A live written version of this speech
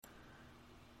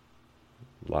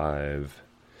Live.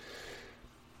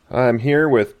 I'm here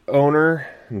with owner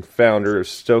and founder of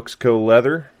Stokes Co.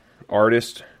 Leather,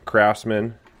 artist,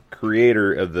 craftsman,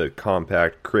 creator of the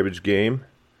compact cribbage game,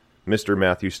 Mr.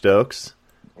 Matthew Stokes.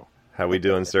 How we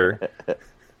doing, sir?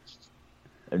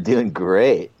 I'm doing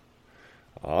great.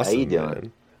 Awesome. How you doing?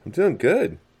 Man. I'm doing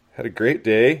good. Had a great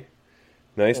day.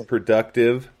 Nice,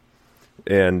 productive,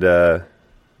 and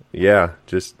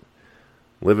just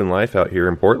living life out here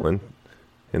in Portland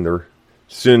in the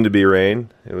soon-to-be rain.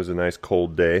 It was a nice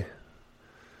cold day,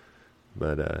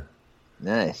 but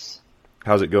nice.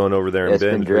 How's it going over there in It's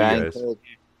Bend been dry for you and guys? cold.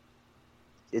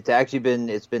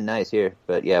 It's been nice here,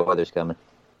 but yeah, weather's coming.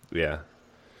 Yeah.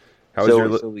 How was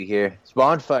your? So we hear it's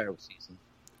bonfire season.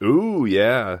 Ooh,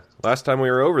 yeah. Last time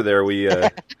we were over there, we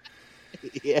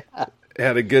Yeah.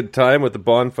 had a good time with the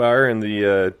bonfire and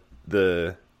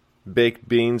the baked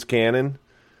beans cannon.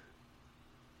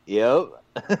 Yep.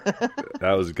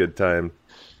 That was a good time.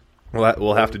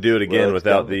 We'll have to do it again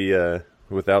without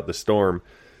the storm.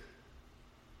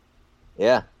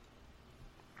 Yeah.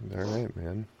 All right,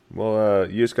 man. Well,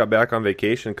 you just got back on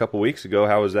vacation a couple weeks ago.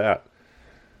 How was that?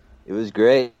 It was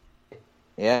great.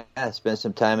 Yeah, I spent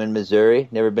some time in Missouri.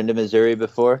 Never been to Missouri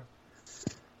before.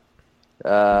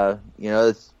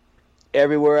 It's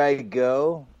everywhere I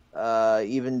go,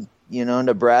 even,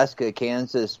 Nebraska,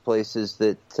 Kansas, places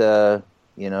that,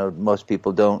 most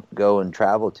people don't go and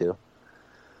travel to.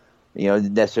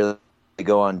 Necessarily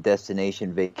go on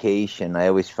destination vacation. I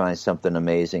always find something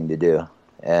amazing to do.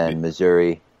 And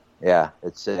Missouri, yeah,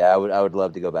 I would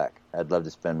love to go back. I'd love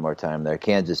to spend more time there.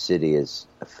 Kansas City is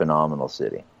a phenomenal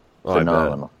city. Oh,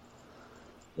 Phenomenal.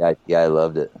 Yeah, I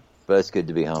loved it. But it's good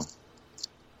to be home.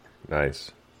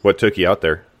 Nice. What took you out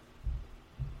there?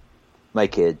 My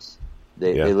kids.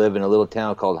 They live in a little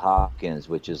town called Hopkins,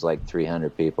 which is like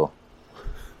 300 people.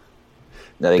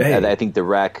 I think the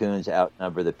raccoons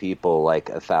outnumber the people like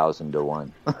 1,000 to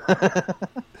 1.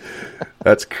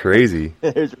 That's crazy.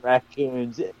 There's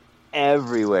raccoons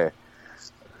everywhere.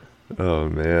 Oh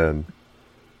man,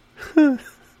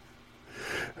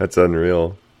 that's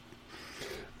unreal.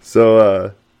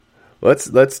 So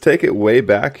let's take it way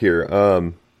back here.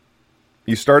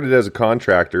 You started as a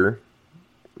contractor,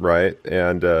 right?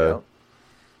 And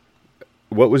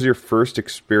what was your first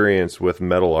experience with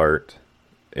metal art,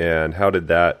 and how did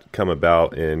that come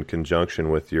about in conjunction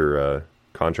with your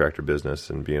contractor business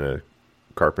and being a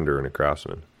carpenter and a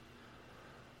craftsman?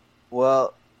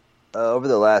 Well, over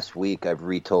the last week, I've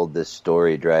retold this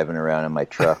story driving around in my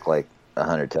truck like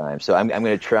 100 times. So I'm going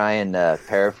to try and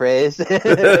paraphrase. We're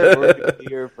going to be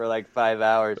here for like 5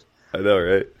 hours. I know,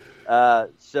 right?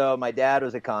 So my dad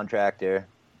was a contractor,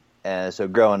 and so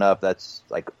growing up, that's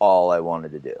like all I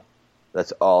wanted to do.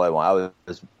 That's all I want.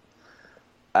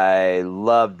 I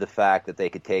loved the fact that they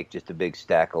could take just a big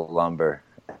stack of lumber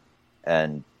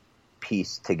and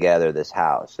piece together this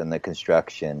house and the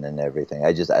construction and everything.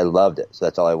 I loved it. So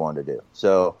that's all I wanted to do.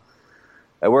 So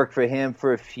I worked for him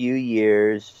for a few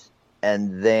years,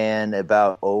 and then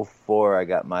about '04 I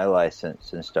got my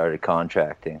license and started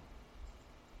contracting.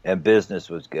 And business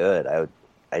was good.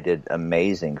 I did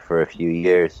amazing for a few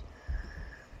years.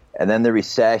 And then the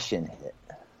recession hit.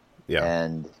 Yeah.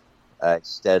 And I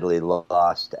steadily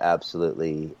lost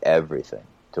absolutely everything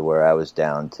to where I was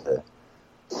down to,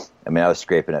 I was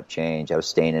scraping up change. I was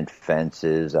staying in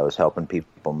fences. I was helping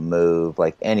people move,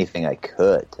 like anything I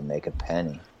could to make a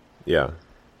penny. Yeah.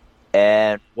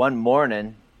 And one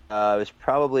morning, it was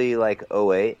probably like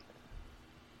 '08,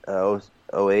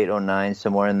 '09,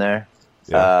 somewhere in there.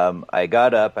 Yeah. I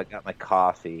got up, I got my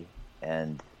coffee,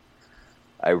 and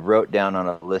I wrote down on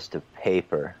a list of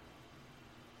paper.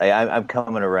 I'm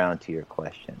coming around to your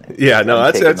question. Yeah,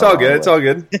 no, that's all good. It's all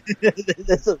good.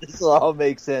 This will all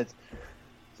make sense.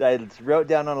 So I wrote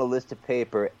down on a list of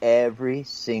paper every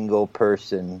single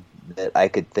person that I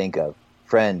could think of,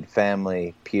 friend,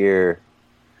 family, peer,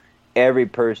 every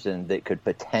person that could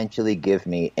potentially give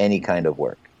me any kind of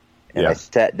work. And I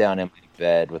sat down in my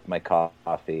bed with my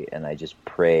coffee, and I just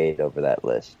prayed over that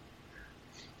list.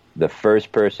 The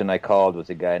first person I called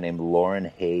was a guy named Lauren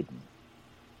Hayden.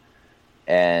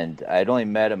 And I'd only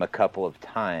met him a couple of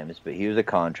times, but he was a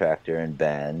contractor in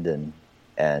Bend,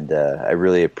 and I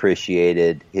really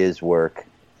appreciated his work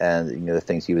and the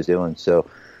things he was doing. So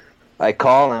I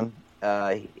call him,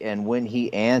 and when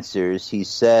he answers, he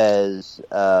says,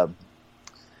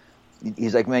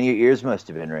 he's like, "Man, your ears must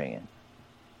have been ringing."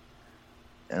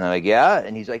 And I'm like, "Yeah,"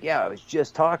 and he's like, "Yeah, I was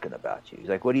just talking about you." He's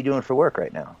like, "What are you doing for work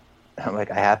right now?" And I'm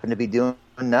like, "I happen to be doing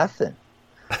nothing."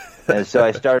 And so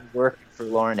I started working for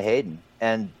Lauren Hayden.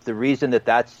 And the reason that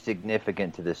that's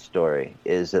significant to this story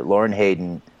is that Lauren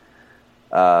Hayden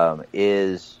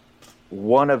is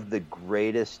one of the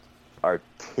greatest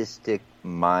artistic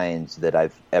minds that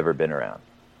I've ever been around.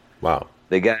 Wow.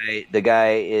 The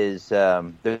guy is,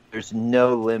 there's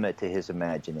no limit to his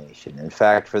imagination. In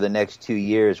fact, for the next 2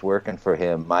 years working for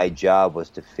him, my job was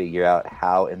to figure out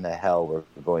how in the hell we're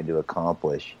going to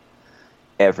accomplish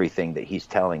everything that he's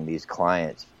telling these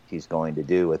clients he's going to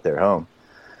do with their home.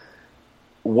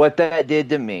 What that did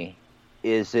to me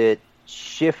is it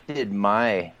shifted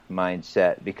my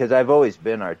mindset, because I've always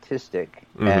been artistic.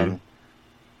 Mm-hmm. And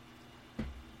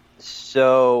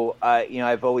so,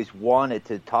 I've always wanted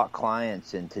to talk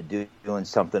clients into doing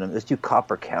something. Let's do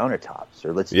copper countertops,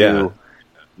 or let's do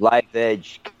live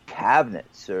edge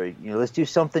cabinets, or let's do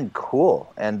something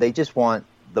cool. And they just want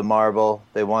the marble,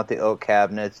 they want the oak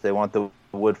cabinets, they want the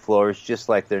wood floors, just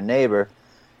like their neighbor.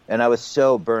 And I was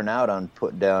so burnt out on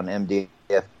putting down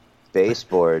MDF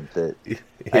baseboard that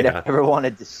I never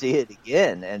wanted to see it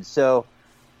again. And so,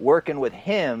 working with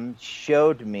him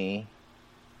showed me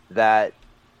that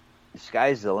the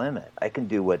sky's the limit. I can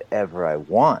do whatever I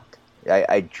want.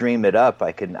 I dream it up.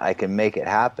 I can make it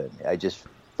happen. I just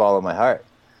follow my heart.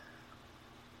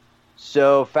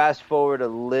 So fast forward a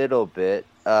little bit.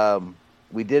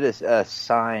 We did a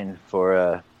sign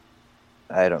for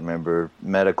I don't remember,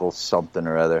 medical something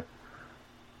or other,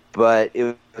 but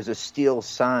it was a steel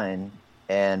sign,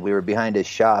 and we were behind his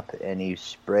shop, and he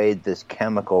sprayed this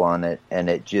chemical on it, and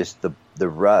it just the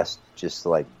rust just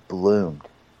like bloomed.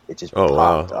 It just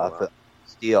popped off the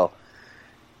steel.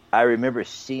 I remember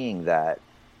seeing that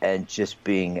and just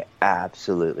being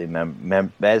absolutely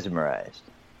mesmerized.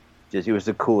 It was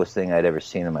the coolest thing I'd ever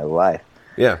seen in my life.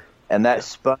 Yeah. And that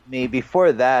spun me.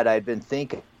 Before that, I'd been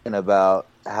thinking about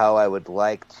how I would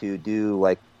like to do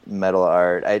like metal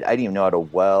art. I didn't even know how to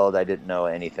weld. I didn't know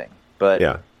anything. But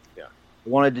I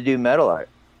wanted to do metal art.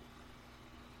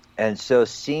 And so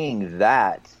seeing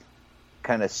that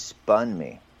kind of spun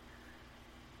me.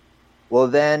 Well,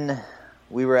 then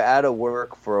we were out of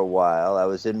work for a while. I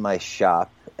was in my shop,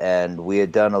 and we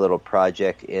had done a little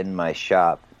project in my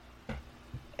shop,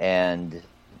 and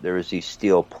there was these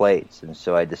steel plates, and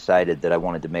so I decided that I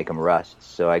wanted to make them rust.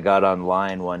 So I got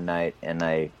online one night, and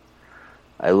I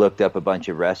looked up a bunch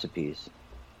of recipes,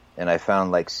 and I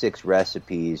found like 6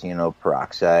 recipes,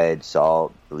 peroxide,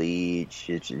 salt,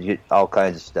 bleach, all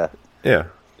kinds of stuff. Yeah.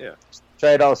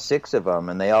 Tried all 6 of them,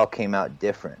 and they all came out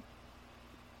different.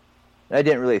 I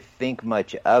didn't really think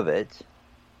much of it.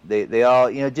 They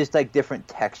all, just like different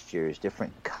textures,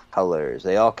 different colors.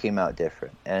 They all came out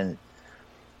different. And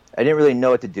I didn't really know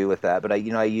what to do with that, but I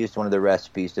used one of the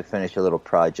recipes to finish a little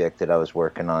project that I was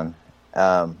working on.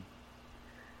 Then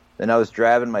I was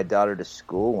driving my daughter to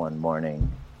school one morning,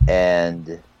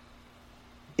 and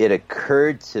it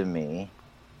occurred to me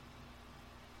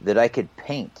that I could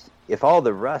paint. If all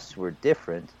the rusts were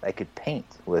different, I could paint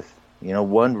with,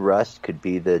 one rust could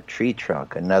be the tree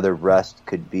trunk, another rust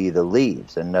could be the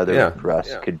leaves, another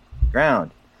rust could be the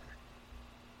ground.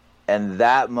 And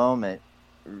that moment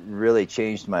really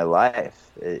changed my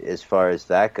life as far as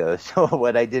that goes. So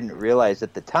what I didn't realize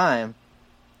at the time,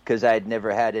 because I'd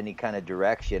never had any kind of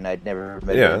direction, I'd never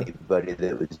met anybody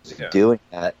that was doing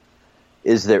that,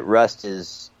 is that rust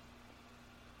is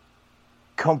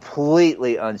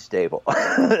completely unstable.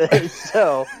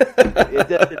 So it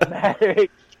doesn't matter.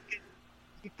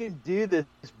 You can do this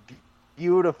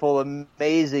beautiful,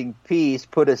 amazing piece,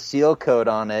 put a seal coat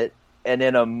on it, and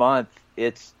in a month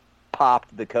it's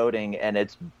popped the coating and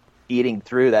it's eating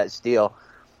through that steel.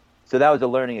 So that was a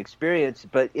learning experience.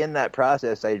 But in that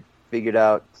process, I figured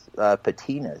out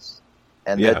patinas,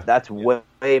 and that's way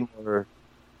more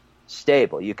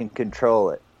stable. You can control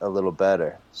it a little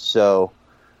better. So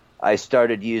I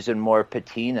started using more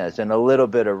patinas and a little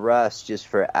bit of rust just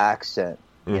for accent.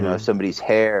 Somebody's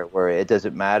hair, where it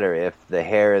doesn't matter if the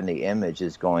hair in the image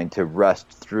is going to rust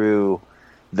through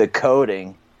the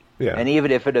coating. Yeah. And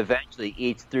even if it eventually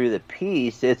eats through the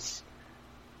piece, it's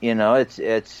amazing.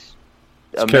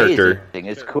 Character.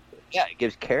 It's cool. Yeah, it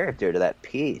gives character to that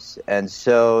piece. And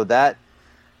so that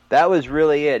was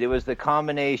really it. It was the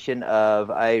combination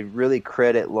of, I really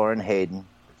credit Lauren Hayden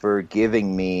for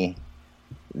giving me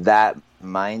that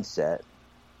mindset,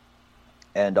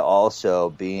 and also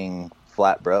being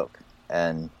flat broke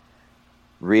and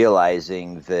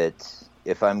realizing that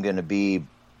if I'm going to be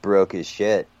broke as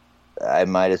shit, I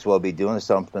might as well be doing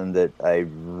something that I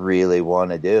really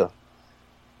want to do.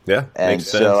 Yeah, and makes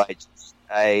so sense.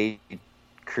 I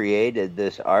created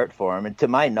this art form, and to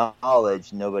my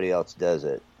knowledge, nobody else does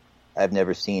it. I've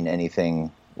never seen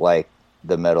anything like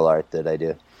the metal art that I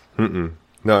do. No,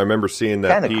 I remember seeing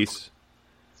that piece.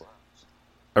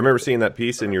 I remember seeing that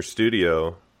piece in your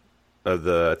studio of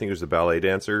I think it was the ballet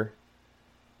dancer.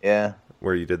 Yeah.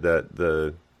 where you did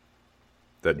that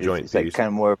joint It's piece. like kind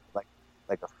of more like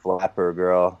a flapper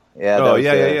girl. Yeah. Oh, That was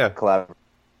yeah. collab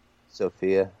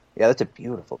Sophia. Yeah, that's a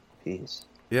beautiful piece.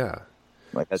 Yeah.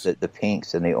 Like the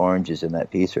pinks and the oranges in that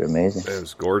piece are amazing. It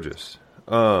was gorgeous.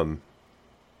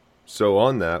 So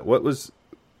on that, what was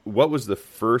the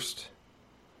first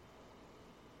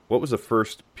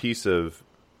piece of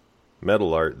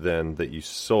metal art then that you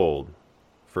sold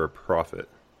for a profit?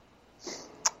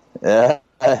 Yeah,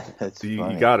 that's You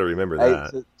funny. got to remember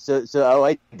that.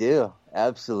 I do,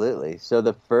 absolutely.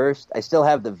 So I still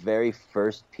have the very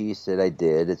first piece that I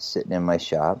did. It's sitting in my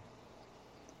shop.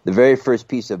 The very first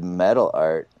piece of metal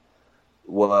art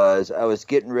was, I was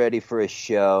getting ready for a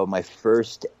show, my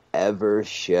first ever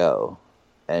show,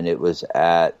 and it was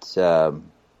at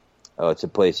it's a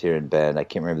place here in Bend. I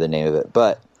can't remember the name of it,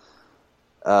 but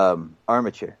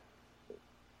Armature.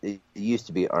 It used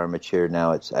to be Armature.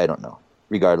 Now I don't know.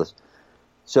 Regardless.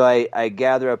 So I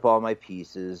gather up all my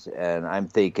pieces, and I'm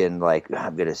thinking, like,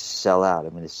 I'm going to sell out.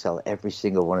 I'm going to sell every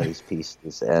single one of these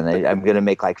pieces, and I'm going to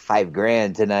make like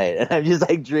 $5,000 tonight. And I'm just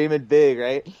like dreaming big,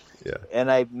 right? Yeah. And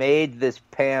I made this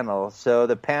panel. So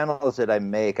the panels that I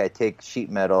make, I take sheet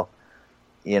metal,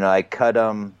 I cut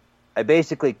them. I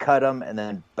basically cut them and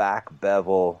then back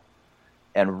bevel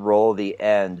and roll the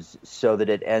ends so that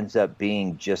it ends up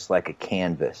being just like a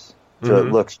canvas. So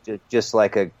it looks just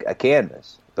like a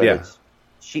canvas, but it's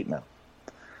sheet metal.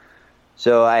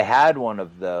 So I had one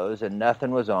of those, and nothing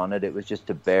was on it. It was just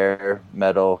a bare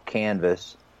metal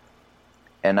canvas.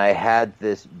 And I had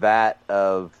this vat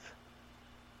of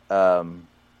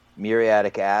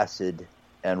muriatic acid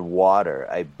and water.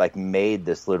 I made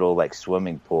this little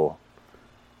swimming pool.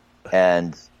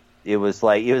 And it was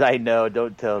I know,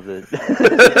 don't tell the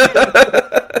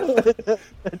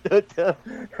don't tell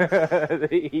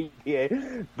the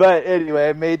EPA. But anyway,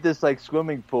 I made this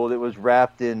swimming pool that was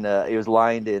wrapped in it was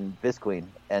lined in Visqueen,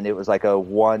 and it was like a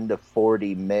 1 to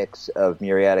 40 mix of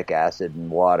muriatic acid and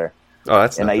water. Oh,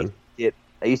 that's and nothing.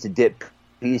 I used to dip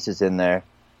pieces in there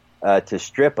to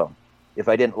strip them. If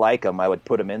I didn't like them, I would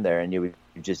put them in there, and you would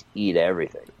just eat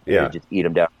everything. Yeah. You would just eat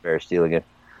them down bare steel again.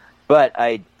 But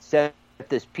I set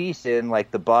this piece in,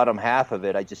 the bottom half of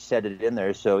it, I just set it in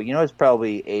there. So, it's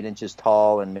probably 8 inches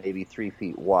tall and maybe 3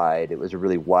 feet wide. It was a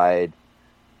really wide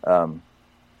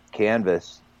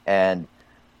canvas. And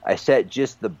I set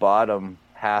just the bottom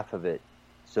half of it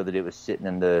so that it was sitting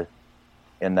in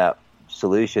that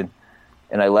solution.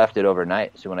 And I left it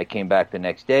overnight. So when I came back the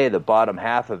next day, the bottom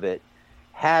half of it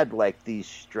had these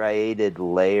striated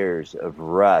layers of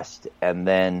rust. And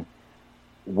then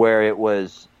where it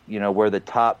was, where the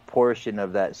top portion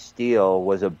of that steel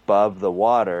was above the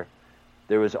water,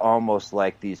 there was almost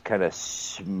these kind of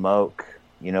smoke,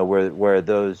 where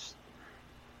those,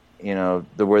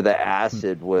 where the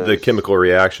acid was, the chemical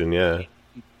reaction,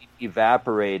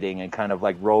 evaporating and kind of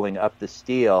rolling up the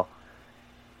steel.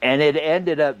 And it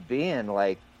ended up being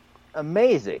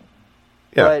amazing.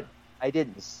 Yeah. But I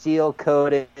didn't seal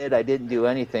coat it. I didn't do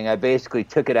anything. I basically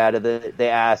took it out of the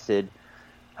acid,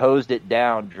 hosed it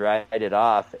down, dried it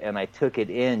off, and I took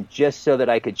it in just so that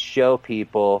I could show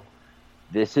people,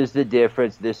 this is the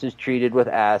difference. This is treated with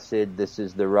acid. This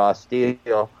is the raw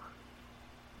steel.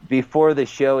 Before the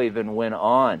show even went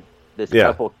on, this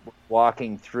couple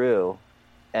walking through,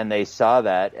 and they saw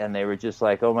that, and they were just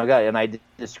like, oh my God. And I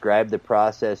described the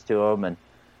process to them, and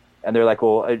they're like,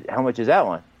 well, how much is that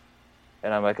one?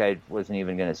 And I'm like, I wasn't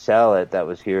even going to sell it. That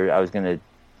was here. I was going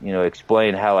to,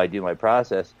 explain how I do my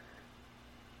process.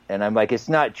 And I'm like, it's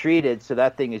not treated, so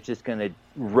that thing is just going to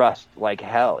rust like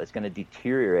hell. It's going to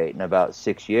deteriorate in about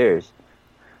 6 years.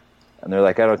 And they're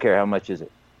like, I don't care. How much is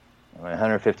it? I'm like,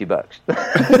 $150.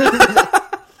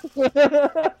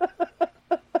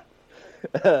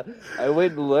 I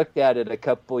went and looked at it a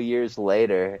couple years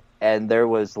later, and there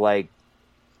was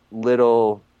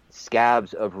little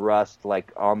scabs of rust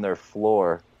on their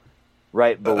floor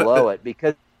right below it,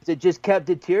 because it just kept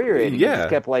deteriorating. Yeah. It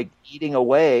just kept eating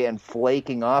away and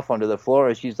flaking off onto the floor.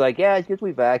 And she's like, yeah, it's because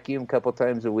we vacuum a couple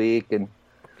times a week, and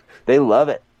they love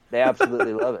it. They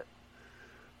absolutely love it.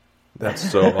 That's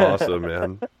so awesome,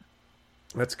 man.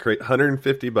 That's great.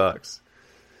 $150.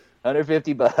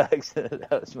 $150.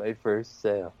 That was my first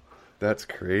sale. That's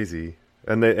crazy.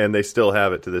 And they still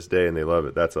have it to this day, and they love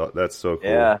it. That's so cool.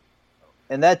 Yeah.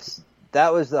 And that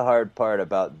was the hard part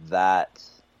about that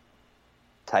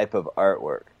type of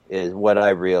artwork, is what I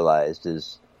realized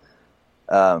is,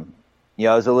 I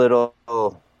was a little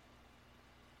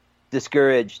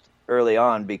discouraged early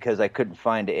on because I couldn't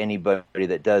find anybody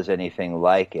that does anything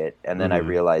like it. And then I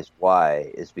realized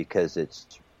why, is because it's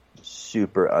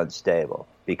super unstable,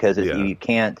 because you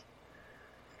can't,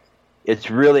 it's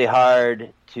really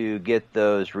hard to get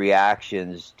those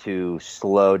reactions to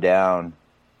slow down,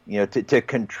 to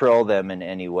control them in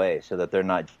any way so that they're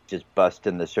not just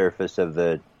busting the surface of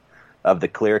the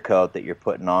clear coat that you're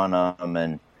putting on them.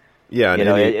 And, yeah,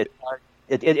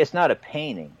 it's not a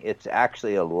painting. It's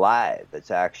actually alive.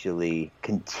 It's actually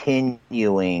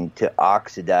continuing to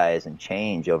oxidize and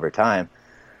change over time,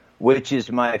 which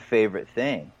is my favorite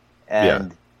thing.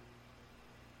 And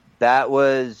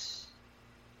that's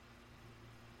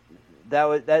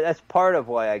part of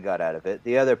why I got out of it.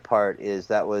 The other part is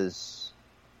that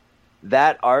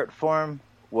art form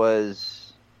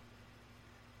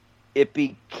it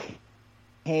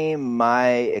became my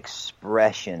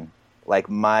expression, like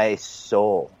my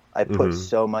soul. I put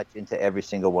so much into every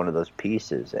single one of those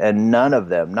pieces, and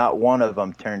not one of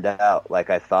them turned out like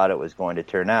I thought it was going to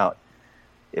turn out.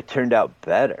 It turned out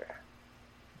better.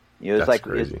 It was That's like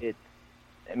crazy.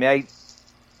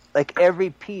 like every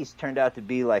piece turned out to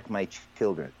be like my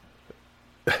children.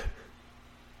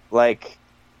 Like,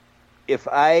 if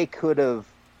I could have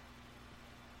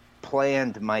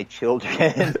planned my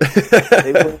children,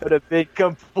 they would have been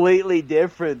completely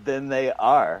different than they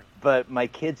are. But my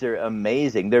kids are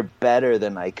amazing. They're better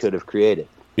than I could have created.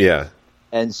 Yeah.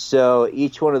 And so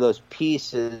each one of those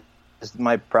pieces,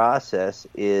 my process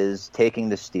is taking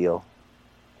the steel,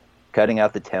 cutting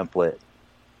out the template,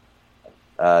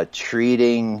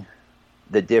 treating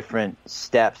the different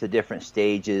steps, the different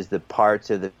stages, the parts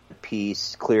of the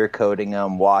piece, clear coating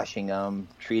them, washing them,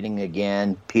 treating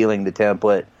again, peeling the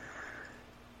template,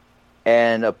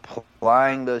 and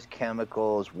applying those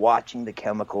chemicals, watching the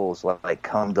chemicals like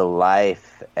come to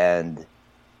life and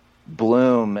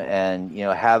bloom, and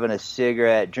having a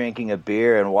cigarette, drinking a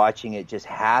beer, and watching it just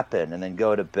happen, and then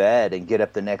go to bed and get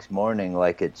up the next morning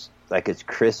like it's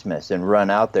Christmas, and run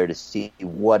out there to see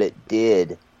what it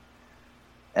did,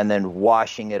 and then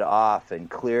washing it off and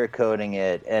clear coating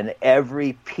it, and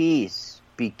every piece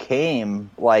became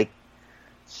like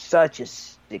such a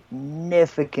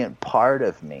significant part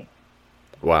of me.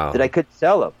 Wow. That I could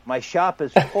sell them. My shop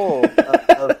is full of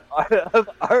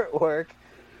artwork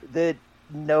that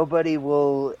nobody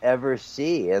will ever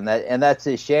see, and that's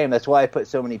a shame. That's why I put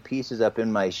so many pieces up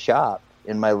in my shop,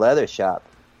 in my leather shop.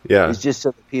 Yeah. It's just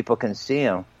so that people can see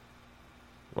them.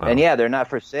 Wow. And yeah, they're not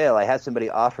for sale. I had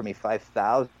somebody offer me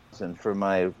 $5,000 for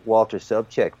my Walter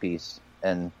Sobchak piece,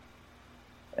 and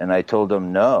I told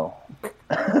them no,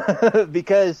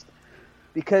 because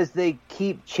they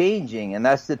keep changing, and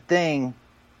that's the thing.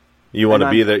 You want to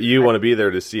be there. You want to be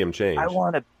there to see them change. I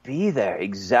want to be there.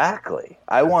 Exactly.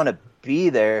 I want to be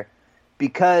there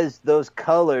because those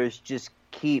colors just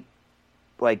keep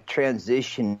like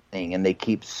transitioning, and they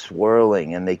keep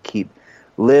swirling, and they keep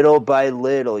little by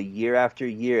little, year after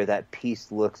year, that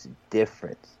piece looks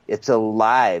different. It's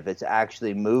alive. It's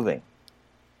actually moving.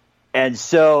 And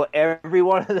so every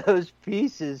one of those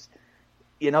pieces,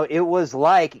 it was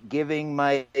like giving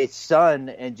my son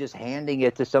and just handing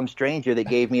it to some stranger that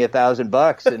gave me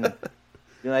 $1,000 and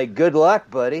like, good luck,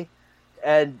 buddy.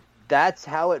 And that's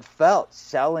how it felt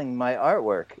selling my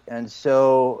artwork. And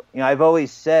so, I've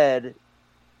always said,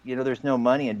 there's no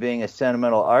money in being a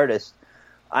sentimental artist.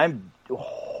 I'm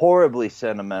horribly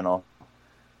sentimental,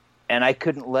 and I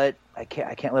can't let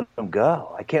them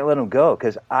go. I can't let them go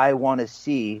because I want to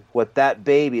see what that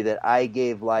baby that I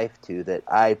gave life to, that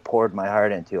I poured my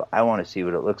heart into, I want to see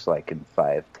what it looks like in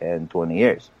 5, 10, 20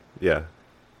 years. Yeah.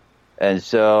 And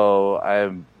so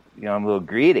I'm a little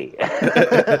greedy,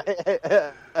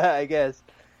 I guess.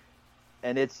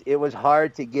 And it was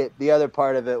hard to get. The other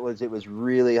part of it was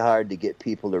really hard to get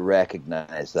people to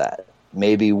recognize that.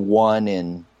 Maybe 1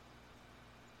 in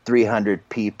 300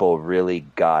 people really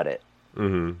got it.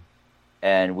 Mm-hmm.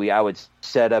 And I would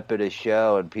set up at a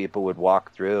show, and people would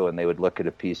walk through, and they would look at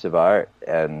a piece of art,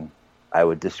 and I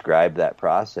would describe that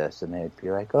process, and they'd be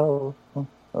like, "Oh,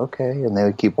 okay," and they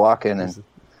would keep walking, and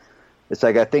it's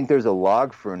like, I think there's a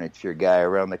log furniture guy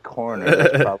around the corner.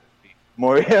 That's probably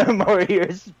more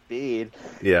your speed.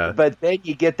 Yeah. But then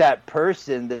you get that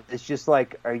person that's just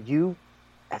like, "Are you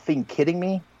effing kidding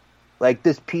me? Like,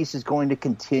 this piece is going to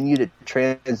continue to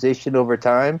transition over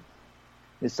time?"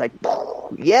 It's like,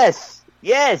 yes,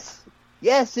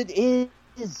 it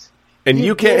is. And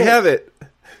you can't have it.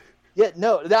 Yeah,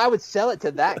 no, I would sell it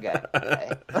to that guy.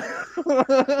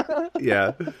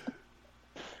 Yeah.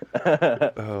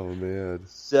 Oh, man.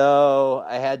 So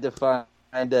I had to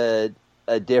find a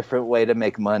different way to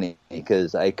make money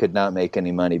because I could not make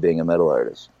any money being a metal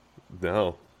artist.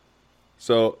 No.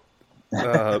 So,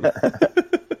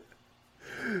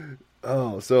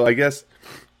 so I guess,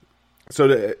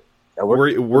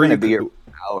 we're going to be here for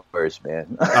hours,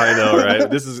 man. I know, right?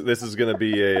 This is going to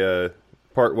be a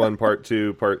part 1, part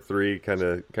 2, part 3 kind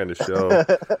of show.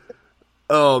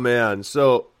 Oh man!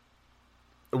 So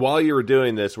while you were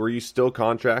doing this, were you still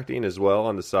contracting as well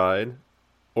on the side,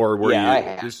 or were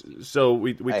you? So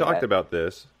we talked about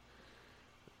this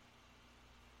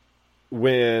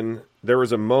when there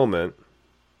was a moment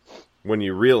when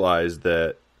you realized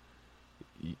that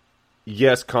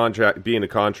yes, being a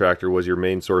contractor was your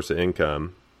main source of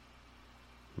income,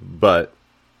 but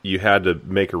you had to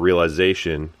make a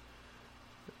realization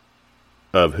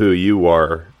of who you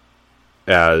are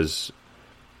as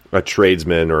a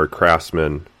tradesman or a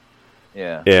craftsman.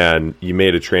 Yeah. And you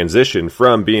made a transition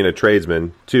from being a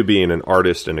tradesman to being an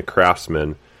artist and a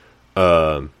craftsman.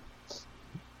 Tell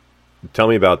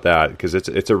me about that, because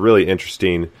it's a really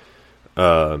interesting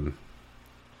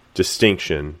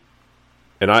distinction.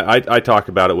 And I talk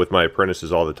about it with my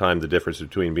apprentices all the time, the difference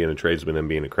between being a tradesman and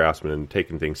being a craftsman and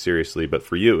taking things seriously. But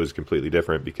for you, it was completely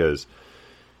different, because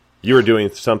you were doing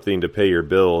something to pay your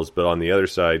bills, but on the other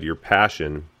side, your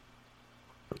passion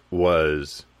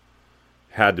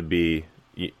had to be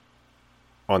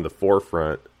on the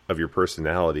forefront of your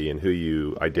personality and who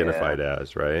you identified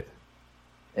as, right?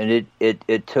 And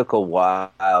it took a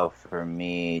while for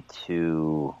me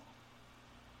to,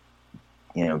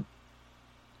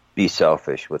 be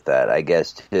selfish with that, I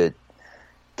guess, to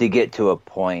get to a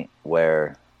point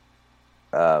where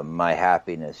my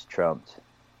happiness trumped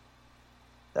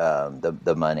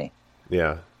the money.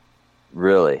 Yeah.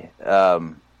 Really.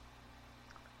 I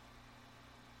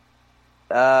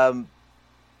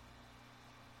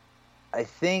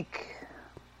think,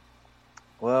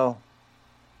 I'm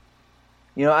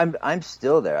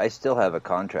still there. I still have a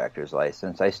contractor's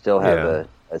license. I still have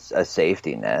a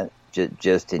safety net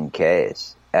just in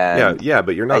case. And yeah,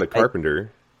 but you're not a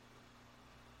carpenter.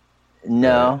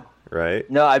 No. Right?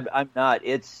 No, I'm not.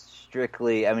 It's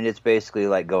strictly, it's basically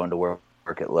like going to work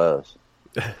at Lowe's.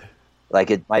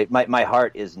 Like my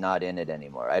heart is not in it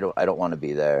anymore. I don't want to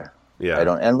be there. Yeah. I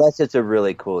don't, unless it's a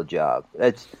really cool job.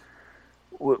 That's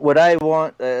what I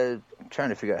want. I'm trying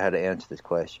to figure out how to answer this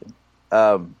question.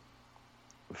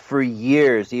 For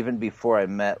years, even before I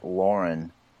met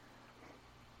Lauren,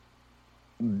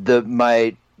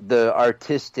 the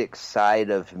artistic side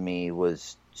of me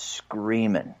was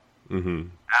screaming. Mm-hmm.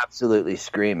 Absolutely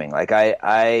screaming. Like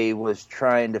I was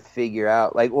trying to figure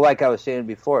out, like I was saying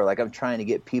before, like I'm trying to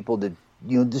get people to,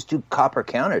 just do copper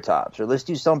countertops, or let's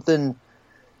do something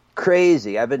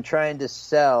crazy. I've been trying to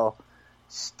sell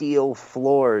steel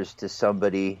floors to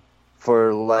somebody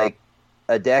for like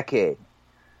a decade,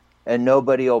 and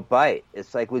nobody will bite.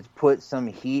 It's like, let's put some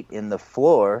heat in the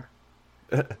floor.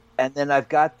 And then I've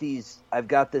got this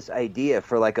idea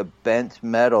for like a bent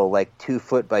metal, like 2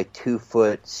 foot by 2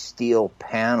 foot steel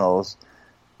panels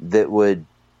that would,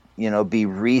 be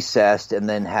recessed, and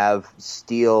then have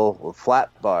steel flat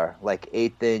bar, like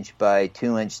 1/8 inch by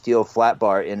 2 inch steel flat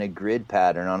bar in a grid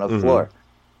pattern on a floor.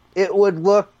 It would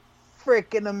look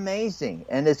freaking amazing.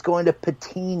 And it's going to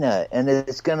patina, and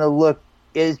it's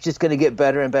just going to get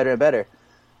better and better and better.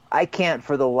 I can't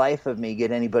for the life of me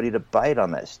get anybody to bite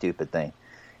on that stupid thing.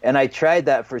 And I tried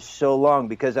that for so long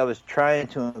because I was trying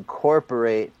to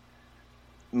incorporate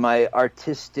my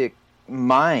artistic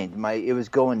mind. It was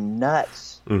going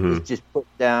nuts. It was just put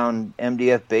down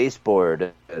MDF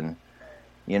baseboard and,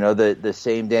 the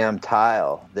same damn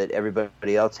tile that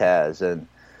everybody else has, and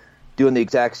doing the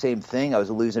exact same thing. I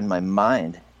was losing my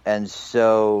mind. And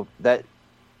so what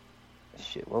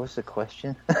was the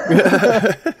question?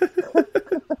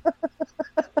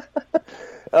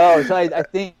 So I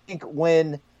think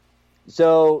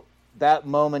so that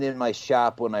moment in my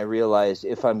shop when I realized,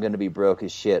 if I'm going to be broke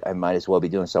as shit, I might as well be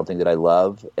doing something that I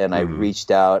love. And I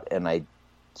reached out and I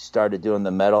started doing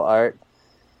the metal art.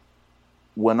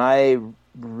 When I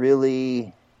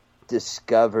really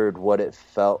discovered what it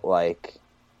felt like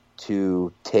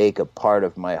to take a part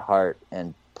of my heart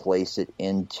and place it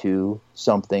into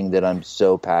something that I'm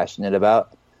so passionate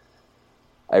about,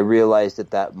 I realized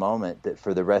at that moment that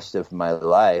for the rest of my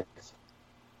life,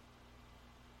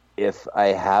 if I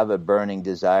have a burning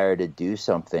desire to do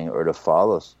something or to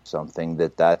follow something,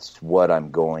 that's what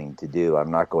I'm going to do. I'm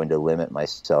not going to limit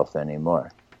myself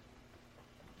anymore.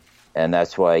 And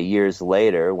that's why years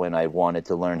later, when I wanted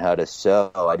to learn how to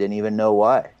sew, I didn't even know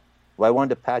why. Well, I wanted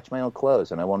to patch my own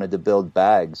clothes, and I wanted to build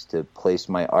bags to place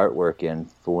my artwork in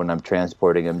for when I'm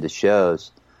transporting them to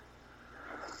shows.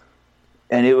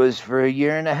 And it was for 1.5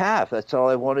 years. That's all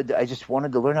I wanted. I just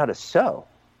wanted to learn how to sew.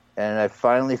 And I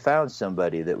finally found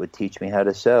somebody that would teach me how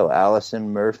to sew,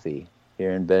 Allison Murphy,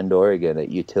 here in Bend, Oregon at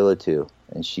Utility.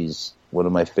 And she's one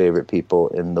of my favorite people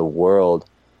in the world.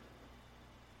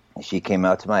 She came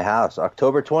out to my house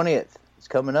October 20th. It's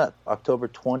coming up. October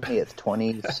 20th,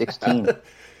 2016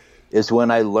 is when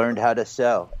I learned how to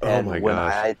sew. And when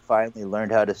I finally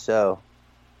learned how to sew,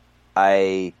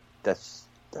 that's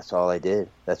all I did.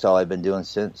 That's all I've been doing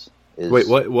since. Wait,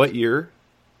 what year?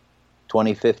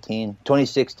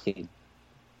 2016.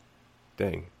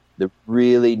 Dang. The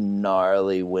really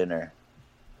gnarly winter.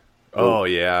 Oh,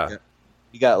 yeah.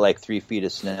 We got like 3 feet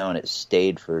of snow, and it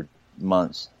stayed for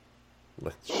months.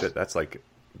 Shit, that's like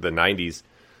the 90s.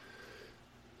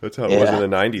 That's how it was in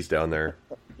the 90s down there.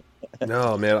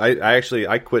 No, man,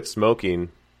 I quit smoking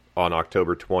on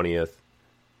October 20th,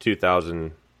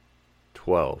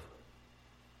 2012.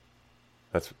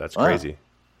 That's crazy.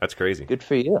 That's crazy. Good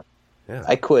for you. Yeah.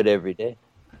 I quit every day.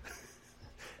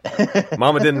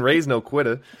 Mama didn't raise no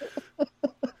quitter.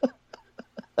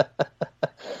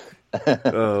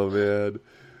 Oh, man.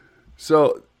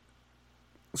 So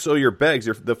your bags,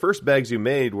 the first bags you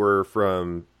made were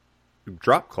from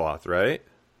drop cloth, right?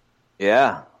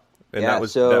 Yeah. And that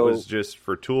was just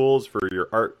for tools, for your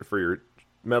art, for your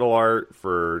metal art,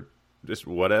 for just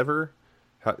whatever.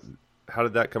 How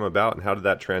did that come about, and how did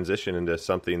that transition into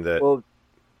something that? Well,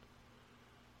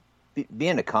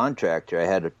 being a contractor, I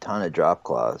had a ton of drop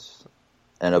cloths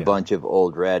and a bunch of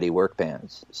old ratty work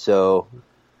pants. So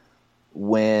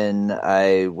when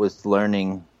I was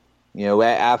learning,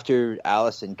 after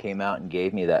Allison came out and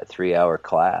gave me that 3-hour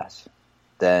class,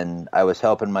 then I was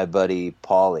helping my buddy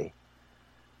Paulie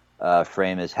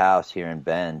frame his house here in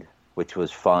Bend, which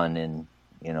was fun. And,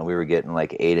 we were getting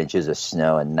like 8 inches of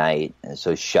snow a night. And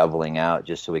so shoveling out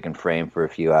just so we can frame for a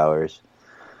few hours.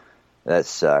 That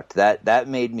sucked. That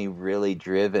made me really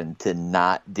driven to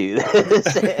not do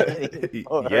this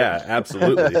anymore. Yeah,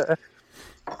 absolutely.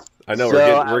 I know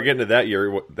we're getting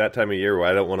to that time of year where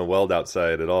I don't want to weld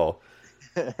outside at all.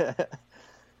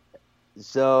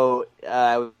 So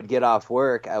I would get off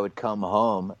work, I would come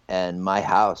home, and my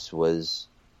house was,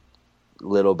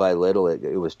 little by little,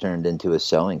 it was turned into a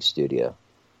sewing studio.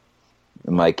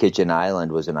 My kitchen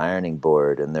island was an ironing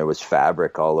board, and there was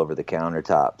fabric all over the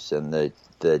countertops, and the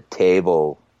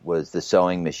table was the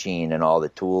sewing machine and all the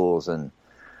tools and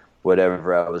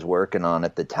whatever I was working on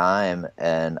at the time.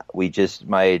 And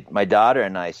my daughter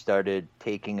and I started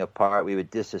taking apart, we would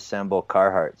disassemble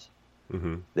Carhartts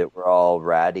that were all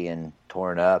ratty and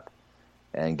torn up,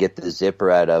 and get the zipper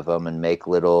out of them and make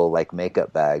little like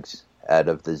makeup bags out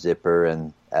of the zipper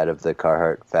and out of the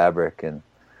Carhartt fabric.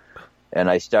 And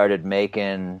I started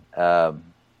making, so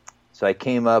I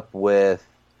came up with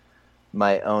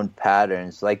my own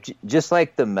patterns, like just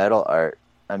like the metal art.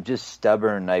 I'm just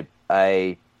stubborn.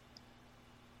 I've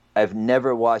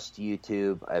never watched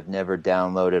YouTube. I've never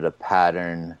downloaded a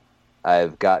pattern.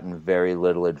 I've gotten very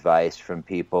little advice from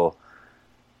people.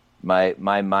 My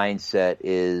mindset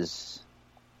is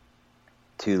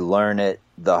to learn it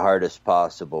the hardest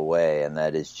possible way, and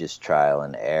that is just trial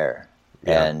and error.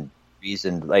 Yeah. And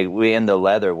reason, like in the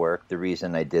leather work, the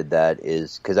reason I did that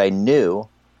is because I knew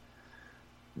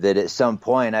that at some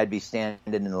point I'd be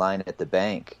standing in line at the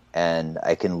bank, and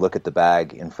I can look at the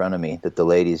bag in front of me that the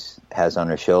lady has on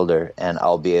her shoulder, and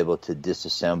I'll be able to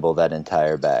disassemble that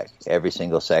entire bag, every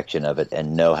single section of it,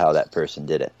 and know how that person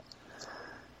did it.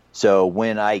 So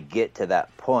when I get to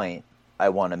that point, I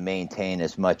want to maintain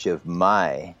as much of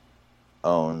my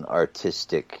own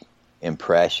artistic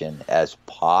impression as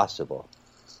possible.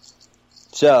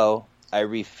 So I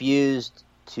refused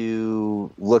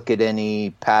to look at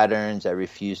any patterns. I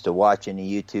refused to watch any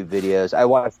YouTube videos. I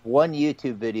watched one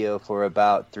YouTube video for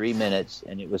about 3 minutes,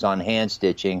 and it was on hand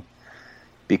stitching,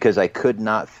 because I could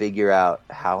not figure out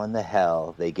how in the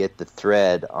hell they get the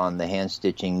thread on the hand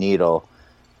stitching needle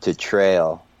to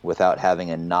trail without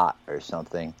having a knot or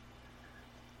something.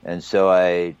 And so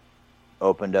I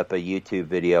opened up a YouTube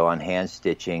video on hand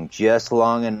stitching just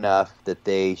long enough that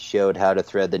they showed how to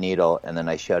thread the needle, and then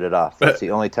I shut it off. That's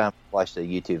the only time I watched a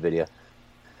YouTube video.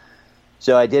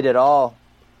 So I did it all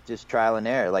just trial and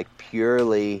error, like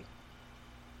purely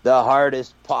the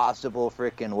hardest possible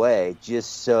freaking way,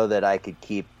 just so that I could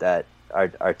keep that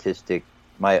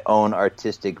my own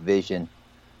artistic vision.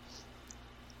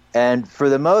 And for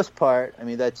the most part, I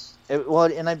mean,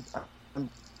 and I'm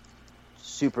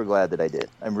super glad that I did.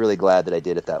 I'm really glad that I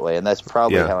did it that way, and that's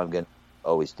probably how I'm going to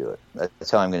always do it.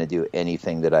 That's how I'm going to do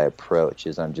anything that I approach.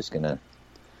 Is I'm just going to,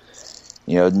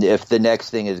 if the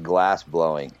next thing is glass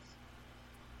blowing,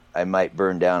 I might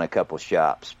burn down a couple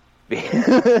shops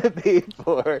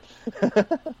before.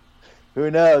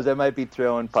 Who knows? I might be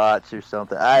throwing pots or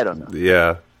something. I don't know.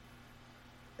 Yeah.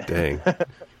 Dang.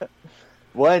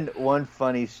 One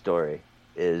funny story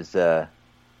is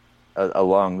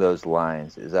along those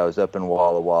lines. Is I was up in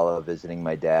Walla Walla visiting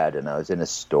my dad, and I was in a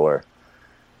store,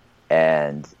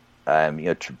 and I'm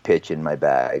pitching my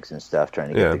bags and stuff, trying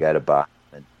to get the guy to buy.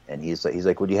 And he's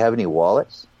like, "Would you have any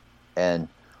wallets?" And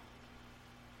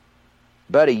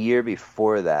about a year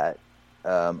before that,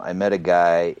 I met a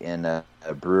guy in a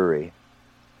brewery,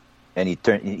 and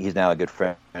he's now a good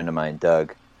friend of mine,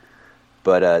 Doug.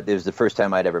 But it was the first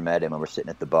time I'd ever met him, and we're sitting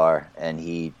at the bar, and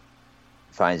he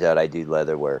finds out I do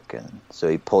leather work, and so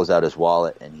he pulls out his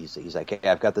wallet, and he's like, "Hey,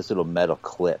 I've got this little metal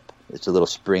clip. It's a little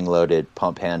spring-loaded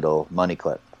pump handle money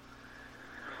clip."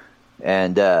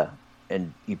 And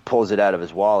he pulls it out of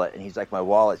his wallet, and he's like, "My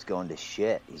wallet's going to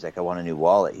shit." He's like, "I want a new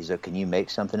wallet." He's like, "Can you make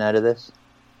something out of this?"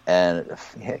 And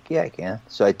heck yeah, I can.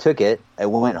 So I took it, I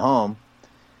went home,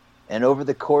 and over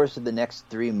the course of the next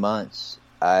 3 months,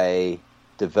 I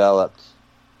developed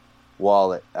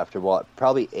wallet after wallet,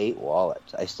 probably 8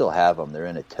 wallets. I still have them. They're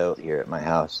in a tote here at my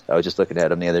house. I was just looking at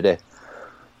them the other day.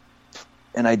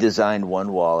 And I designed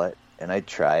one wallet, and I'd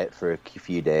try it for a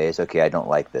few days. Okay, I don't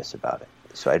like this about it.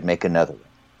 So I'd make another one.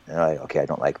 And I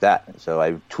don't like that. So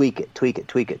I tweak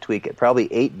it.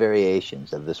 Probably 8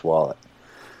 variations of this wallet.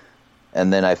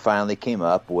 And then I finally came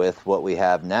up with what we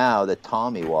have now, the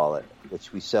Tommy wallet,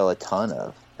 which we sell a ton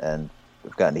of. And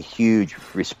we've gotten a huge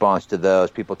response to those.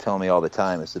 People tell me all the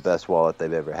time it's the best wallet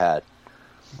they've ever had.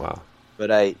 Wow. But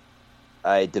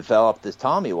I developed this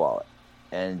Tommy wallet,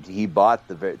 and Doug bought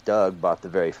the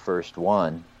very first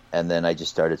one, and then I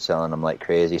just started selling them like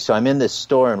crazy. So I'm in this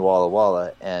store in Walla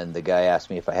Walla, and the guy asked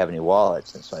me if I have any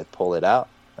wallets, and so I pull it out.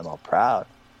 I'm all proud.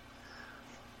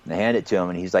 And I hand it to him,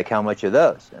 and he's like, "How much are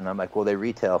those?" And I'm like, "Well, they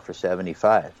retail for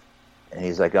 $75. And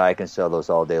he's like, "Oh, I can sell those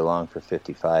all day long for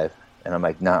 $55. And I'm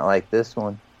like, "Not like this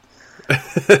one."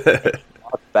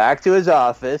 Back to his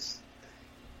office.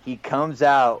 He comes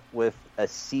out with a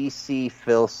C.C.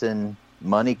 Filson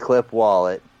money clip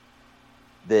wallet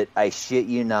that, I shit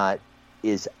you not,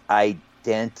 is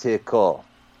identical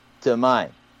to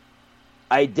mine.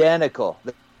 Identical.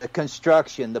 The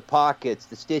construction, the pockets,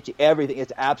 the stitching, everything.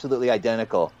 It's absolutely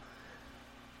identical.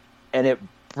 And it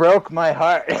broke my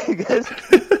heart because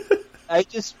I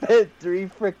just spent 3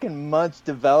 freaking months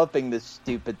developing this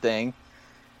stupid thing.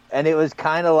 And it was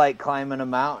kind of like climbing a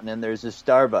mountain and there's a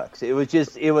Starbucks. It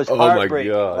was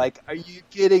heartbreaking. Oh my God. Like, are you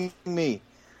kidding me?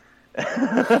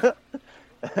 And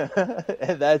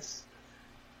that's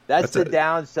the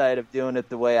downside of doing it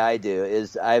the way I do,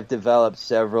 is I've developed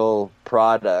several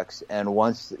products, and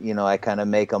once, I kind of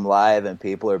make them live and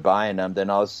people are buying them, then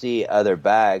I'll see other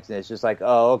bags and it's just like,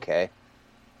 oh, okay.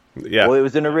 Yeah. Well, it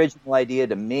was an original idea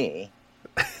to me,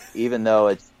 even though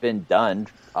it's been done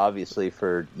obviously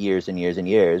for years and years and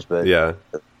years, but at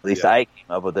least I came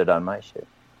up with it on my shit.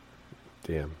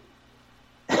 Damn.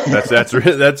 That's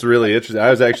really interesting. I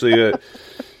was actually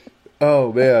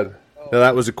oh man. Now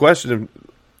that was a question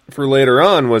for later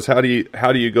on, was how do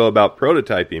you go about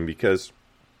prototyping, because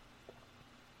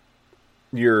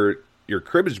your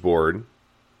cribbage board,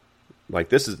 like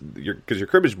this is because your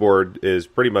cribbage board is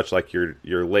pretty much like your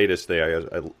latest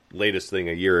thing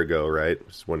a year ago, right?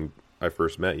 It's when I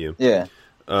first met you. Yeah.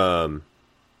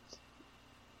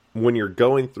 When you're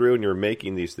going through and you're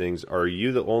making these things, are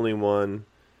you the only one?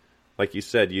 Like you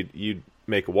said, you'd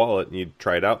make a wallet and you'd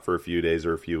try it out for a few days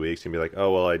or a few weeks and be like,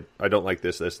 oh, well, I don't like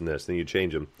this, and this. Then you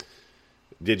change them.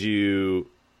 Did you,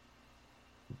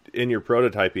 in your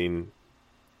prototyping,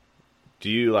 do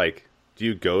you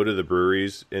go to the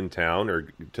breweries in town or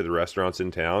to the restaurants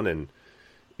in town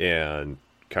and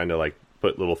kind of like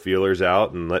put little feelers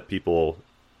out and let people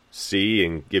see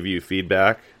and give you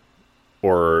feedback?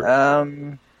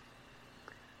 Or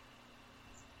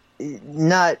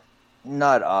not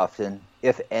often.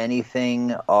 If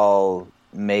anything, I'll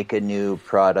make a new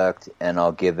product and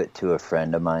I'll give it to a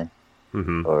friend of mine,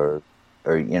 or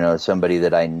somebody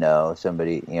that I know,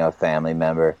 somebody, a family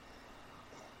member.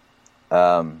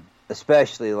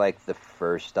 Especially like the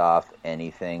first off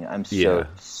anything. I'm so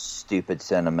stupid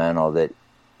senimental that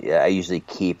I usually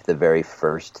keep the very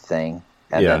first thing,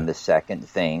 and then the second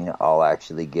thing I'll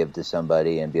actually give to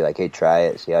somebody and be like, "Hey, try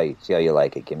it. See how you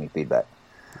like it. Give me feedback."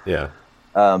 Yeah.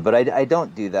 But I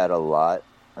don't do that a lot.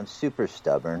 I'm super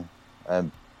stubborn.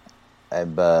 I'm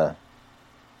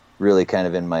really kind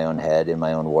of in my own head, in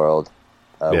my own world,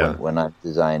 when I'm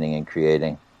designing and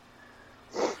creating.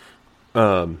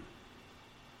 Now,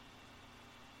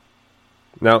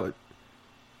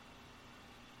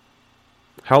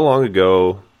 how long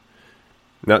ago?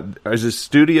 Now, is the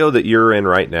studio that you're in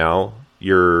right now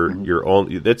your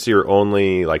only? That's your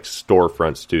only like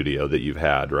storefront studio that you've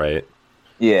had, right?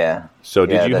 Yeah. So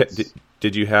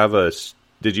did you have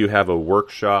a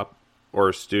workshop or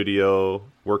a studio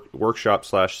workshop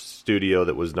slash studio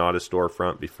that was not a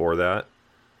storefront before that?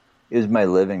 It was my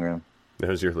living room. That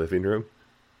was your living room?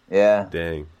 Yeah.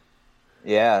 Dang.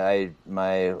 Yeah, in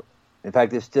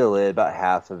fact, it still is. About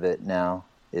half of it now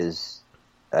is,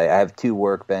 I have 2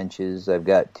 workbenches. I've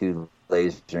got 2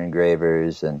 laser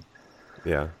engravers,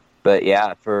 but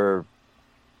yeah, for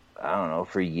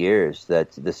years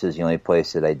this is the only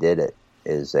place that I did it.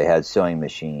 Is I had sewing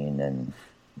machine and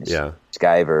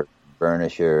Skyver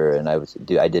burnisher, and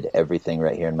I did everything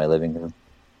right here in my living room.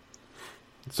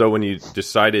 So when you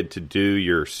decided to do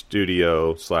your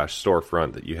studio slash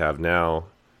storefront that you have now,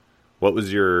 what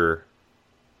was your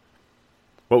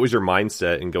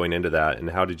mindset in going into that, and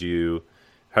how did you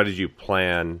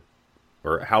plan,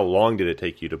 or how long did it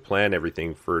take you to plan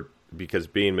everything because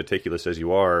being meticulous as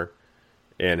you are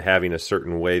and having a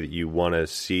certain way that you want to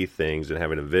see things and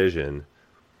having a vision,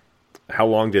 how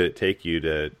long did it take you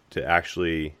to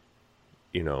actually,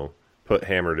 put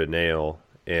hammer to nail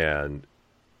and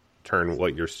turn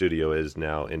what your studio is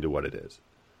now into what it is?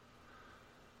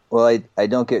 Well, I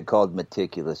don't get called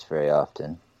meticulous very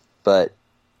often, but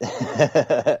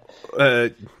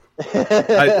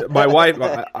my wife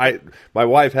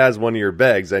has one of your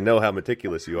bags. I know how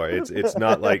meticulous you are. It's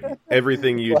not like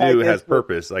everything you do has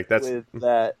purpose. Like that's with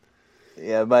that.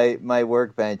 Yeah, my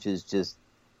workbench is just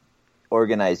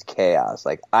organized chaos.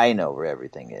 Like I know where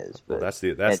everything is, but that's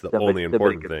the only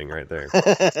important thing right there.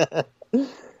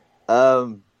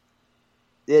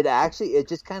 It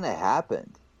just kind of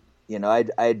happened.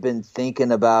 I'd been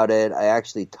thinking about it. I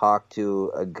actually talked to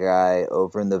a guy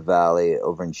over in the valley,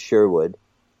 over in Sherwood.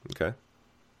 Okay.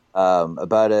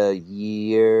 About a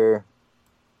year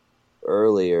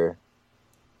earlier.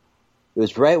 It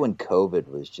was right when COVID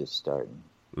was just starting.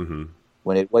 Mm-hmm.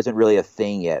 When it wasn't really a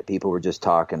thing yet. People were just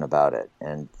talking about it,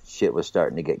 and shit was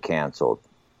starting to get canceled.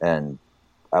 And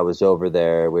I was over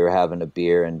there. We were having a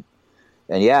beer, and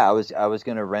yeah, I was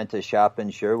going to rent a shop in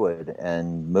Sherwood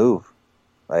and move.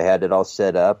 I had it all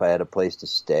set up. I had a place to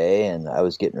stay, and I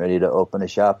was getting ready to open a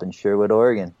shop in Sherwood,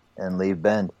 Oregon, and leave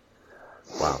Bend.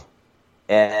 Wow.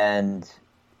 And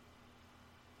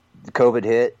COVID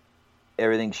hit,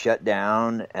 everything shut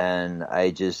down, and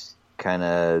I just kind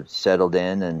of settled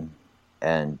in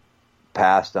and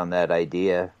passed on that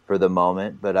idea for the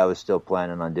moment, but I was still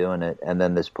planning on doing it. And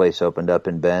then this place opened up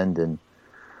in Bend, and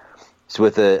it's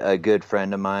with a good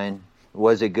friend of mine.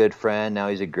 Was a good friend. Now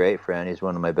he's a great friend. He's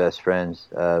one of my best friends,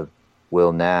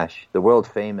 Will Nash, the world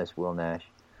famous Will Nash,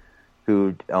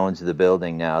 who owns the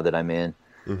building now that I'm in.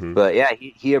 Mm-hmm. But yeah,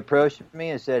 he approached me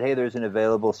and said, "Hey, there's an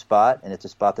available spot," and it's a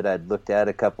spot that I'd looked at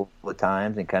a couple of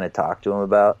times and kind of talked to him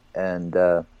about. And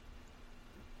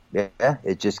yeah,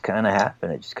 it just kind of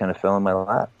happened. It just kind of fell in my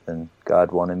lap, and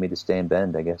God wanted me to stay in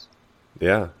Bend, I guess.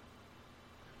 Yeah.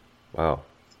 Wow.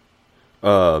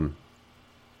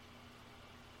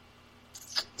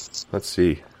 Let's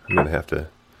see. We're gonna have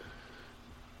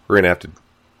to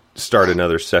start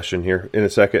another session here in a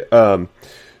second.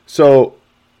 So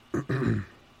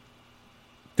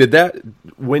did that,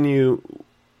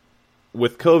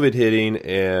 with COVID hitting,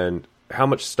 and how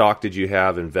much stock did you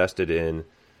have invested in?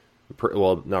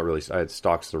 Well, not really.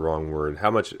 Stock's the wrong word. How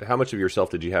much of yourself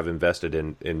did you have invested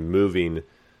in moving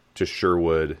to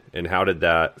Sherwood, and how did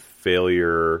that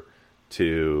failure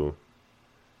to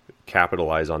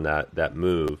capitalize on that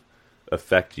move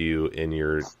affect you in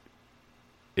your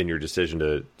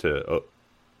decision to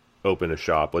open a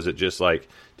shop? Was it just like,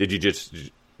 did you just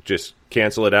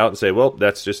cancel it out and say, well,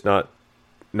 that's just not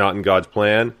in God's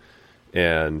plan,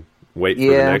 and wait for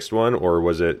the next one?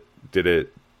 Or did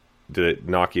it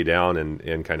knock you down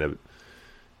and kind of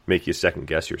make you second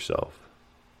guess yourself?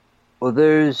 Well,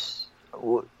 I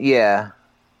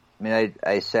mean,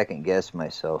 I second guess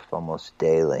myself almost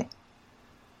daily,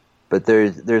 but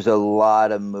there's a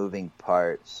lot of moving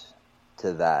parts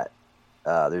to that.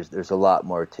 There's a lot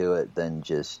more to it than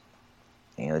just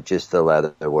the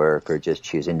leather work, or just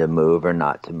choosing to move or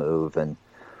not to move, and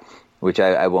which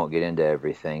I won't get into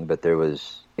everything, but there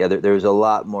was a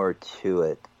lot more to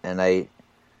it. And I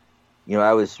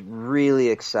was really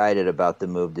excited about the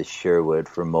move to Sherwood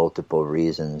for multiple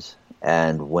reasons.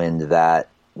 And when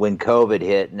COVID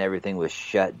hit and everything was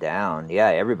shut down,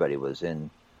 everybody was in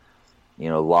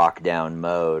lockdown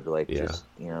mode, just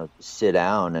sit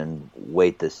down and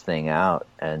wait this thing out.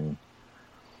 And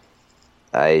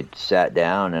I sat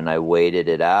down and I waited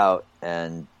it out,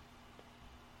 and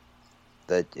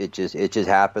that it just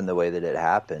happened the way that it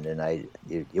happened. And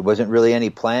it wasn't really any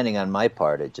planning on my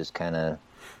part. It just kind of,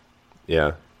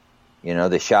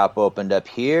 the shop opened up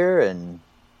here, and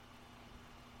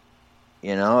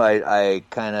I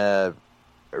kind of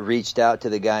reached out to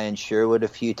the guy in Sherwood a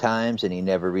few times, and he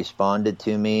never responded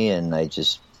to me. And I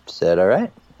just said, "All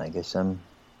right, I guess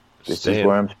this is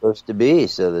where I'm supposed to be.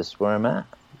 So this is where I'm at."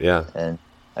 Yeah, and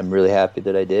I'm really happy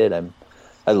that I did.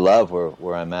 I love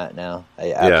where I'm at now.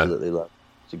 I absolutely love it.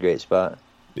 It's a great spot.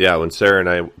 Yeah, when Sarah and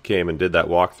I came and did that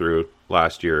walkthrough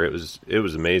last year, it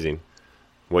was amazing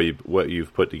what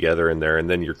you've put together in there, and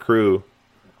then your crew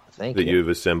you've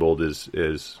assembled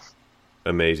is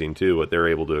amazing too. What they're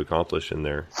able to accomplish in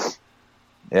there.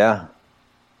 Yeah.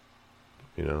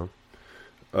 You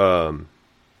know.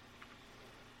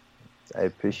 I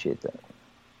appreciate that.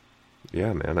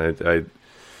 Yeah, man.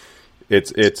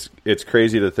 It's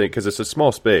crazy to think, because it's a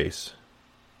small space,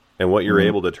 and what you're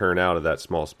able to turn out of that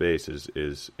small space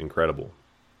is incredible.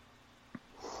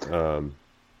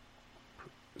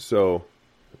 So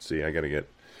let's see. I gotta get.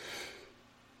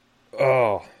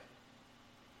 Oh.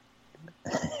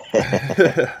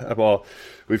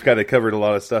 We've kind of covered a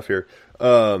lot of stuff here.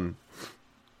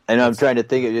 I know I'm trying to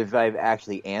think of if I've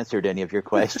actually answered any of your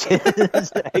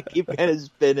questions. I keep kind of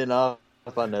spinning off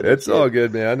on other It's shit. all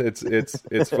good, man.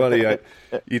 It's funny.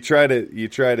 You try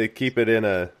to keep it in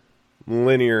a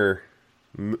linear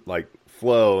like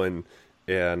flow, and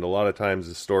a lot of times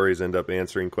the stories end up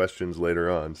answering questions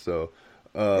later on. So,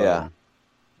 yeah.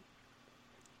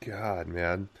 God,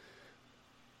 man.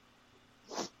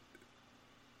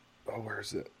 Oh, where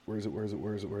is it?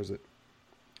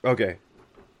 Okay.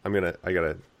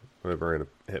 We're gonna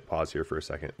hit pause here for a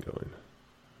second.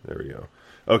 There we go.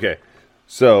 Okay.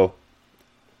 So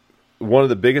one of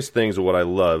the biggest things of what I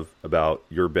love about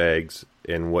your bags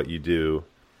and what you do,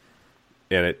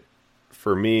 and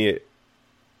for me,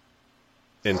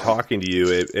 in talking to you,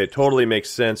 it totally makes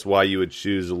sense why you would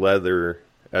choose leather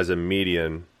as a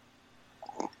median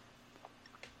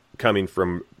coming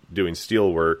from doing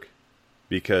steel work,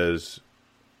 because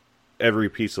every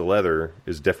piece of leather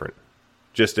is different,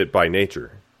 just by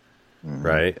nature,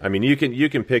 right? I mean, you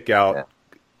can pick out,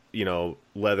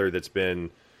 leather that's been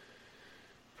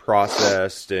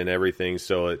processed and everything,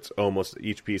 so it's almost,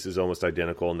 each piece is almost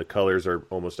identical, and the colors are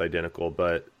almost identical,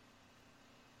 but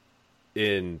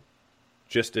in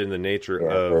the nature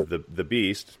of the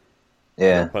beast,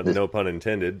 no pun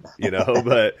intended,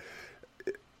 but.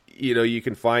 You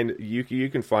can find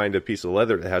a piece of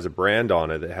leather that has a brand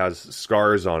on it, that has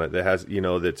scars on it, that has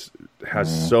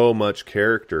has so much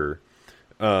character.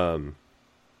 How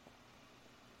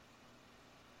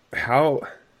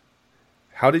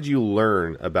did you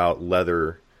learn about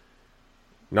leather?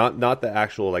 Not the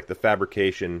actual, like, the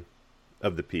fabrication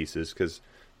of the pieces, because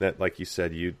that, like you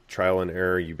said, you trial and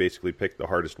error. You basically picked the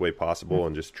hardest way possible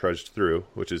and just trudged through,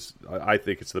 which is, I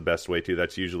think it's the best way too.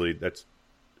 That's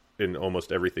in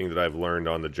almost everything that I've learned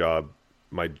on the job,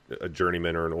 a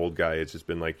journeyman or an old guy, it's just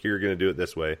been like, you're going to do it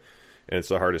this way, and it's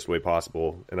the hardest way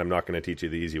possible, and I'm not going to teach you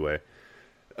the easy way.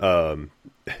 And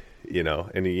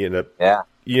you end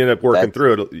up working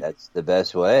through it. That's the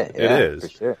best way. It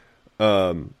is. For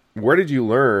sure. Where did you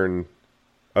learn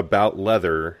about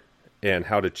leather and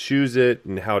how to choose it,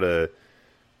 and how to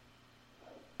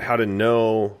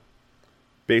know,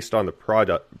 based on the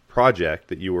project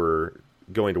that you were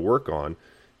going to work on,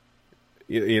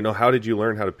 how did you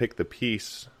learn how to pick the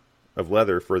piece of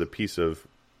leather for the piece of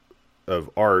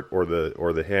art, or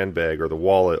the handbag, or the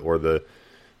wallet, or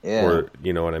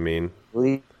you know what I mean?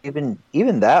 Well,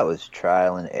 even that was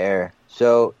trial and error.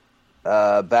 So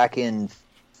back in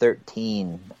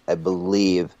 2013, I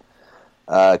believe,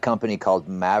 a company called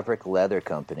Maverick Leather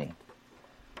Company,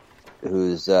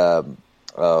 who's a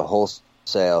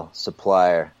wholesale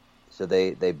supplier, so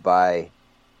they buy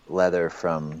leather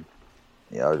from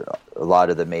a lot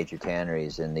of the major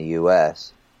tanneries in the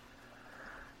U.S.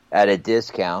 at a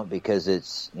discount, because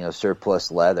it's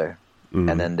surplus leather,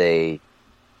 and then they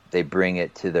bring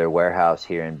it to their warehouse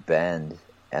here in Bend,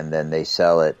 and then they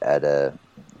sell it at a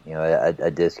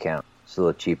discount. It's a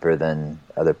little cheaper than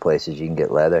other places you can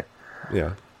get leather.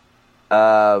 Yeah.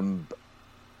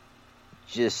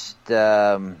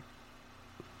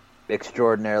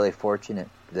 Extraordinarily fortunate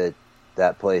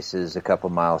that place is a couple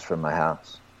miles from my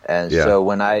house. And so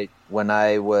when I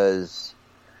was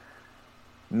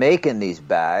making these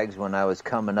bags, when I was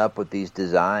coming up with these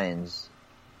designs,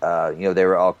 they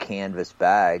were all canvas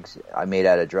bags I made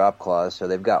out of drop cloths, so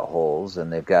they've got holes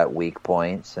and they've got weak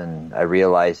points. And I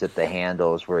realized that the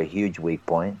handles were a huge weak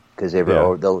point, because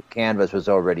the canvas was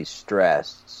already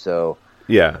stressed. So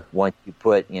once you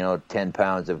put 10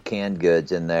 pounds of canned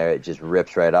goods in there, it just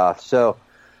rips right off. So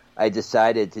I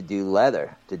decided to do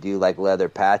leather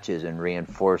patches and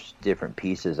reinforce different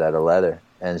pieces out of leather.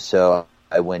 And so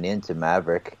I went into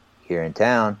Maverick here in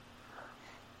town,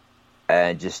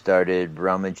 and just started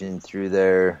rummaging through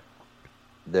their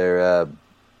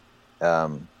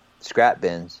scrap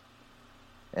bins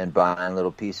and buying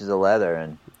little pieces of leather,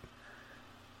 and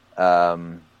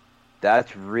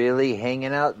that's really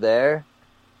hanging out there.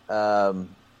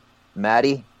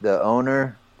 Matty, the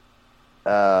owner,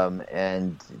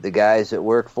 and the guys that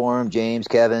work for him, James,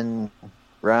 Kevin,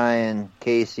 Ryan,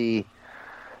 Casey,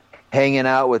 hanging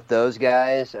out with those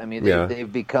guys. I mean,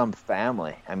 they've become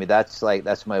family. I mean, that's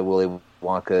my Willy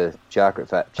Wonka chocolate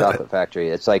factory.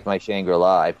 It's like my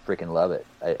Shangri-La. I freaking love it.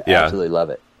 I absolutely love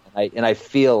it. And I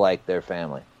feel like they're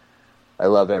family. I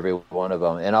love every one of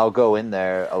them. And I'll go in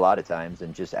there a lot of times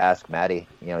and just ask Matty,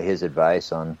 his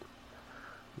advice on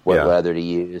what leather to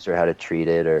use or how to treat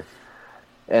it.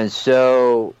 And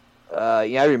so,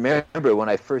 I remember when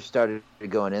I first started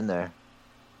going in there,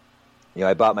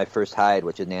 I bought my first hide,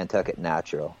 which is Nantucket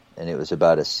Natural, and it was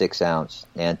about a 6-ounce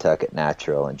Nantucket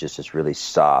Natural, and just this really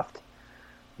soft,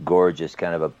 gorgeous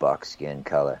kind of a buckskin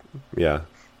color. Yeah.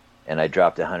 And I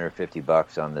dropped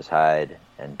 $150 on this hide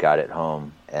and got it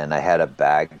home, and I had a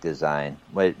bag design.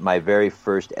 My very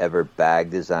first ever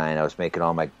bag design, I was making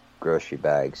all my grocery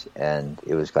bags, and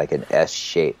it was like an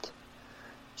S-shaped.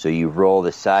 So you roll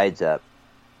the sides up,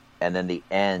 and then the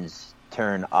ends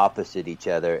turn opposite each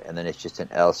other, and then it's just an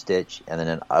L stitch, and then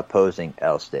an opposing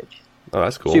L stitch. Oh,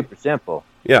 that's cool. Super simple.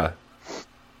 Yeah.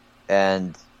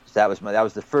 And that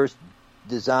was the first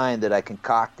design that I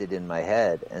concocted in my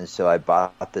head, and so I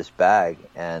bought this bag,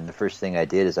 and the first thing I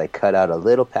did is I cut out a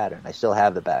little pattern. I still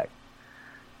have the bag,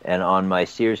 and on my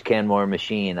Sears Canmore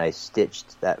machine, I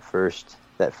stitched that first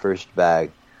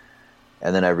bag,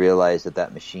 and then I realized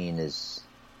that machine it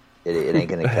ain't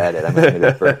gonna cut it. I'm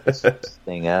gonna burn this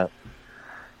thing up.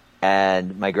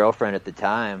 And my girlfriend at the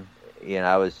time,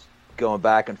 I was going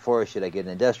back and forth. Should I get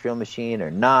an industrial machine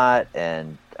or not?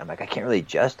 And I'm like, I can't really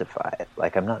justify it.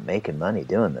 Like, I'm not making money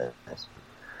doing this.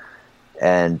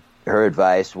 And her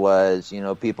advice was,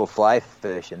 people fly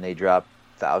fish and they drop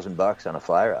 $1,000 on a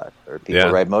fly rod, or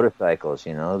people ride motorcycles.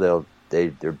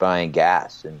 They're buying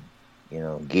gas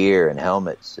and gear and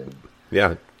helmets and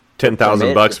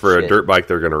 $10,000 for a dirt bike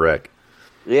they're going to wreck.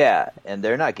 Yeah, and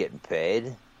they're not getting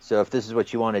paid. So if this is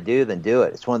what you want to do, then do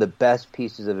it. It's one of the best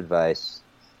pieces of advice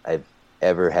I've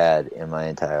ever had in my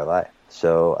entire life.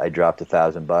 So I dropped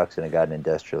 $1,000 and I got an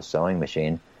industrial sewing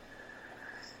machine.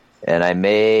 And I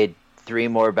made 3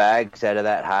 more bags out of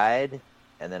that hide.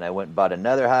 And then I went and bought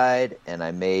another hide, and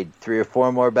I made 3 or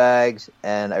 4 more bags.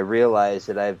 And I realized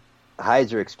that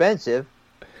hides are expensive,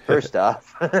 first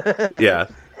off. Yeah.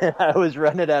 I was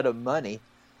running out of money.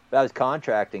 I was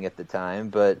contracting at the time,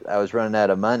 but I was running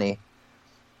out of money.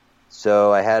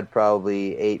 So I had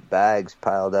probably 8 bags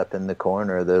piled up in the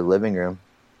corner of the living room,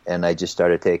 and I just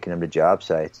started taking them to job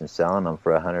sites and selling them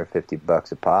for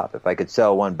 $150 a pop. If I could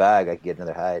sell 1 bag, I could get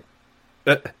another hide.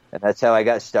 And that's how I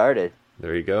got started.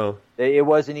 There you go. It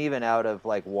wasn't even out of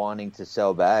like wanting to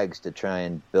sell bags to try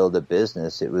and build a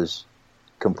business. It was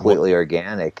completely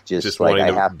organic. Just like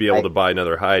wanting to be able to buy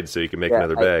another hide so you can make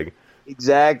another bag.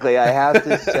 Exactly. I have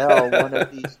to sell one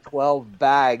of these 12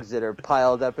 bags that are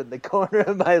piled up in the corner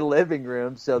of my living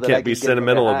room so that I can be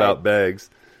sentimental about bags.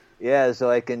 Yeah, so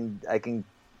I can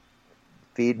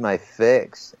feed my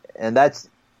fix. And that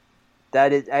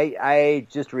is I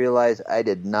just realized I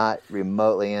did not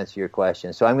remotely answer your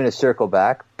question. So I'm going to circle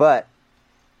back, but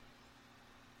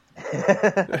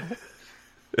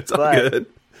it's all good.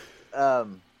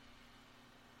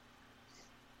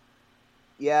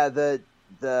 Yeah,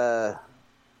 the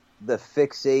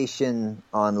fixation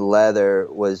on leather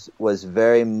was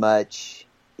very much,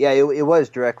 it was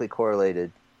directly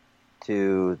correlated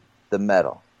to the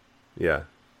metal. Yeah.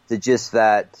 To just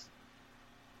that,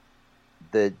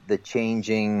 the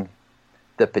changing,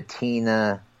 the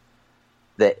patina,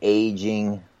 the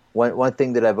aging. One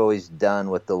thing that I've always done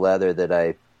with the leather that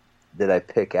I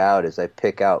pick out is I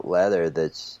pick out leather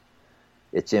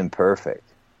it's imperfect.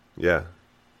 Yeah.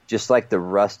 Just like the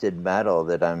rusted metal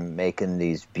that I'm making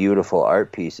these beautiful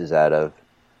art pieces out of.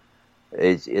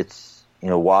 It's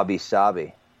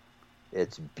wabi-sabi.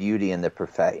 It's beauty in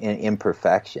the in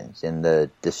imperfections, in the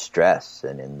distress,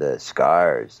 and in the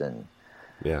scars, and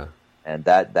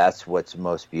that's what's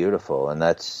most beautiful. And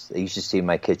you should see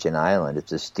my kitchen island.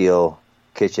 It's a steel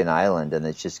kitchen island, and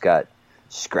it's just got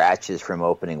scratches from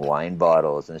opening wine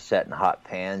bottles and setting hot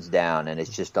pans down, and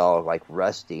it's just all like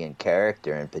rusty and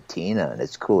character and patina, and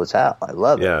it's cool as hell. I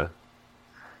love it. Yeah.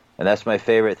 And that's my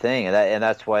favorite thing, and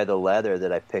that's why the leather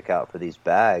that I pick out for these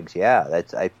bags,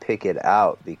 I pick it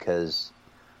out because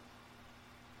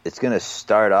it's going to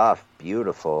start off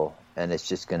beautiful, and it's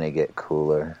just going to get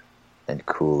cooler and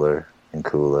cooler and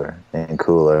cooler and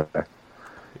cooler.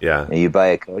 Yeah. You buy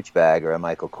a Coach bag or a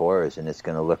Michael Kors, and it's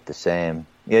going to look the same.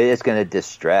 It's going to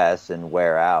distress and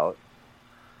wear out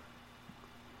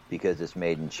because it's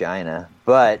made in China,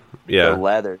 but the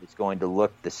leather is going to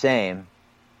look the same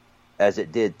as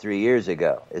it did 3 years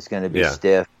ago. It's going to be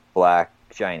stiff, black,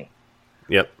 shiny.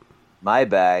 Yep. My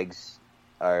bags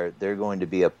they're going to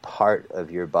be a part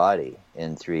of your body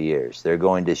in 3 years. They're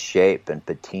going to shape and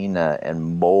patina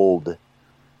and mold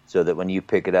so that when you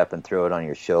pick it up and throw it on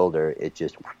your shoulder, it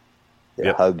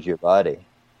hugs your body.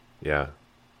 Yeah.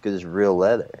 Because it's real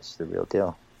leather. It's the real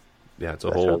deal. Yeah, it's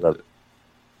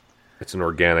an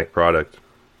organic product.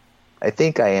 I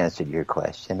think I answered your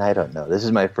question. I don't know. This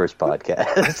is my first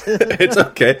podcast. It's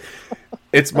okay.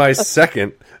 It's my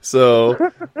second,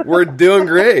 so we're doing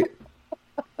great.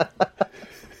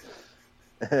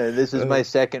 This is my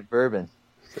second bourbon.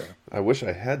 So. I wish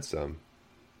I had some.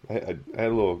 I had a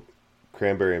little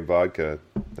cranberry and vodka.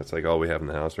 That's like all we have in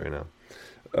the house right now.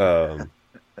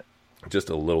 Just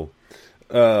a little.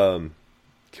 God,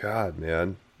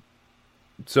 man.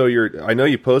 So I know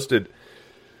you posted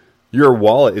your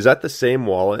wallet. Is that the same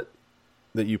wallet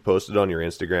that you posted on your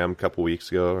Instagram a couple weeks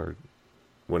ago or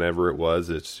whenever it was?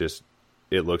 It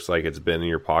looks like it's been in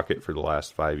your pocket for the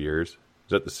last 5 years. Is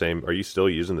that the same? Are you still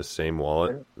using the same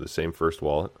wallet, the same first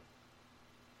wallet?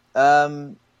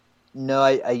 No,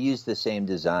 I use the same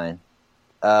design.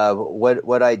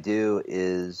 What I do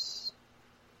is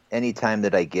anytime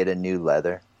that I get a new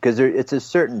leather, because it's a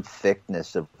certain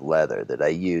thickness of leather that I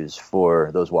use for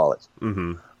those wallets.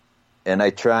 Mm-hmm. And I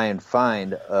try and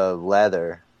find a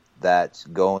leather that's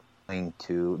going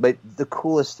to... But the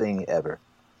coolest thing ever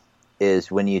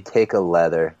is when you take a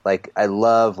leather... Like, I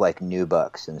love, like,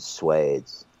 nubucks and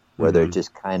suedes, where they're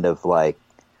just kind of like...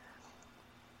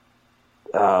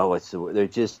 Oh, what's the word? They're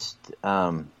just...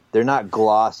 they're not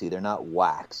glossy. They're not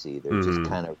waxy. They're just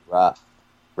kind of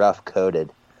rough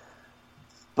coated.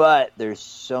 But there's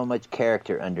so much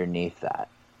character underneath that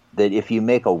if you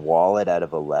make a wallet out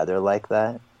of a leather like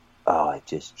that, it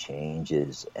just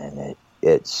changes and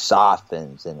it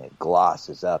softens and it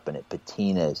glosses up and it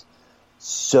patinas.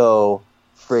 So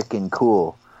freaking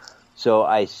cool. So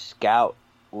I scout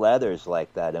leathers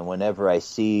like that, and whenever I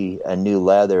see a new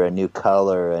leather, a new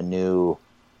color, a new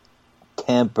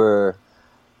temper,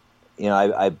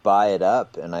 I buy it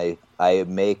up and I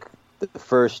make the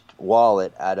first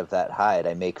wallet out of that hide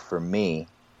I make for me,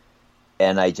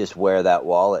 and I just wear that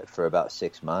wallet for about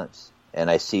 6 months, and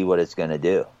I see what it's going to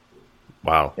do.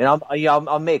 Wow! And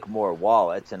I'll make more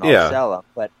wallets and I'll sell them,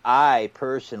 but I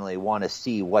personally want to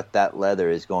see what that leather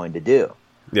is going to do.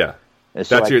 Yeah,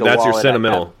 so that's your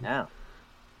sentimental. Now.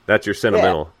 That's your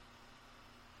sentimental.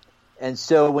 Yeah. And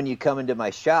so when you come into my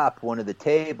shop, one of the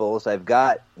tables, I've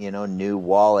got new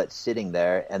wallets sitting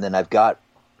there, and then I've got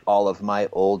all of my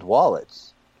old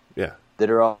wallets that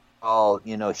are all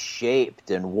shaped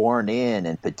and worn in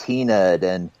and patinaed,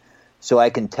 and so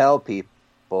I can tell people,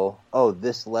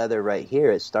 this leather right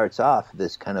here, it starts off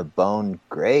this kind of bone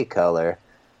gray color,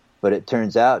 but it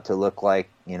turns out to look like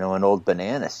an old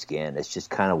banana skin. It's just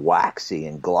kind of waxy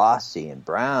and glossy and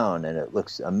brown, and it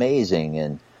looks amazing.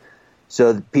 And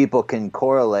so people can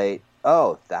correlate,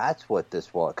 that's what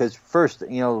this wallet... Because first,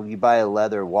 you buy a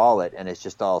leather wallet, and it's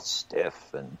just all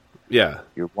stiff, and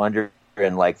you're wondering,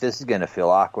 like, this is going to feel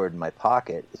awkward in my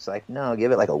pocket. It's like, no,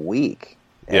 give it like a week,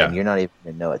 and you're not even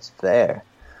going to know it's there.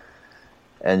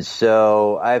 And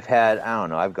so I've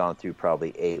gone through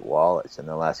probably 8 wallets in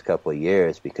the last couple of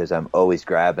years because I'm always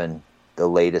grabbing the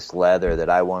latest leather that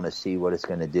I want to see what it's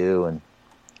going to do and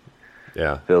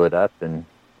fill it up. And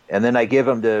then I give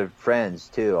them to friends,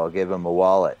 too. I'll give them a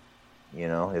wallet.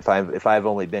 If I've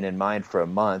only been in mine for a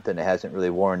month and it hasn't really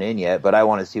worn in yet, but I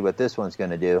want to see what this one's going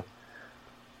to do,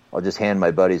 I'll just hand my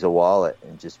buddies a wallet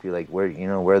and just be like,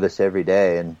 wear this every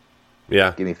day and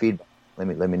give me feedback.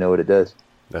 Let me know what it does.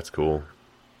 That's cool.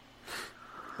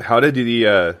 How did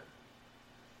the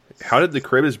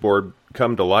Cribbage board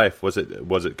come to life? Was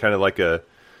it kind of like an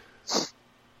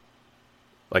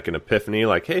epiphany,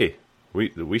 like, hey,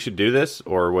 we should do this,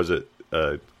 or was it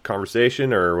a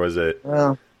conversation, or was it?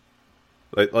 Well,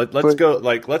 let's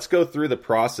go through the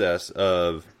process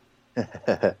of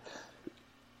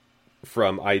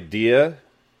from idea,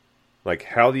 like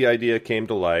how the idea came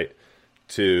to light,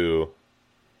 to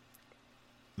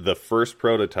the first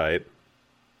prototype,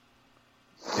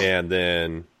 and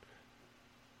then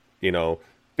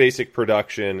basic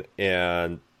production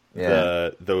and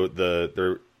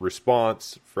the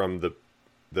response from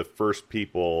the first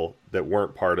people that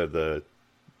weren't part of the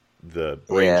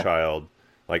brainchild.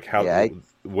 Like how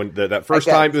that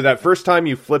first time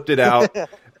you flipped it out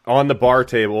on the bar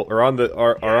table or on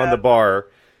the bar,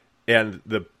 and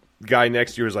guy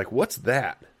next to you was like, "What's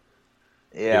that?"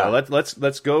 Yeah.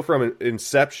 Let's go from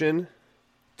inception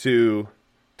to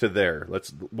there.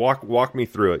 Let's walk me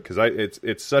through it, because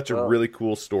it's such a really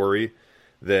cool story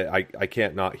that I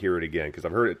can't not hear it again, because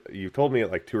I've heard it. You've told me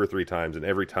it like 2 or 3 times, and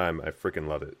every time I freaking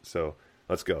love it. So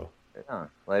let's go. Oh,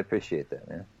 well, I appreciate that,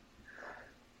 man.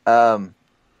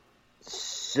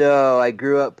 So I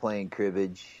grew up playing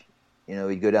cribbage.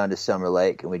 We'd go down to Summer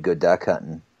Lake and we'd go duck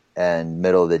hunting, and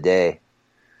middle of the day,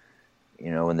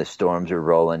 when the storms were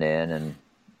rolling in, and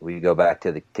we'd go back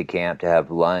to camp to have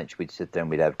lunch, we'd sit there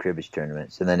and we'd have cribbage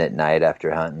tournaments. And then at night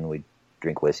after hunting, we'd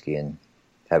drink whiskey and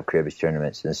have cribbage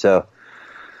tournaments. And so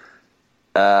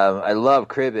I love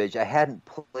cribbage. I hadn't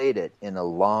played it in a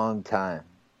long time,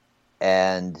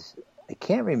 and I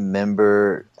can't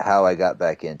remember how I got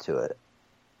back into it.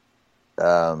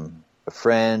 A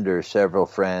friend or several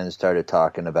friends started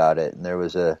talking about it, and there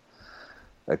was a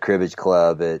cribbage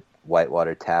club at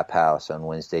Whitewater Tap House on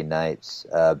Wednesday nights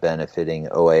benefiting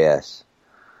OAS.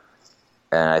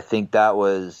 And I think that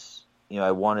was,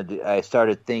 I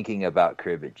started thinking about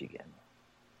cribbage again.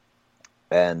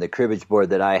 And the cribbage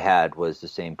board that I had was the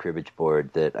same cribbage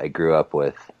board that I grew up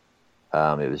with.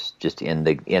 It was just in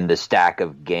the stack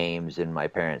of games in my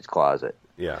parents' closet.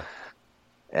 Yeah.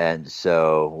 And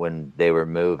so when they were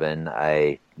moving,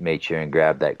 I made sure and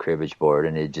grabbed that cribbage board,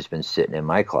 and it had just been sitting in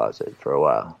my closet for a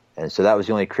while. And so that was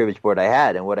the only cribbage board I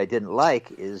had. And what I didn't like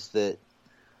is that,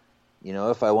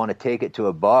 if I want to take it to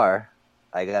a bar,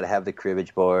 I got to have the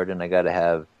cribbage board, and I got to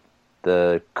have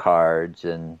the cards,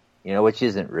 and, which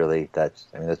isn't really, that's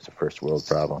a first world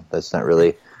problem. That's not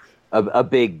really a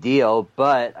big deal,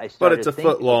 but I started. But it's a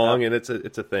foot long, and it's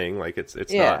a thing. Like it's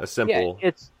not a simple.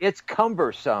 Yeah, it's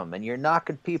cumbersome, and you're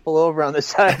knocking people over on the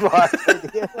sidewalk.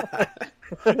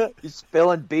 You're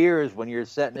spilling beers when you're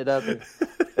setting it up.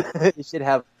 You should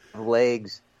have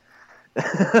legs.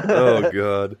 Oh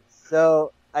God!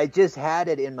 So I just had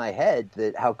it in my head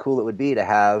that how cool it would be to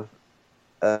have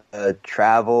a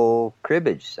travel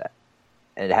cribbage set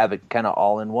and have it kind of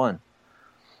all in one.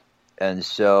 And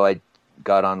so I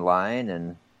got online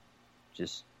and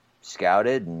just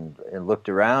scouted and looked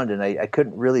around, and I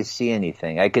couldn't really see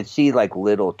anything. I could see like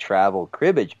little travel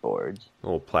cribbage boards,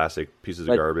 old plastic pieces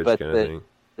of garbage kind of thing.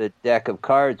 The deck of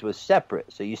cards was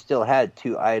separate, so you still had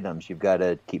 2 items you've got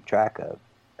to keep track of.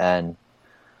 And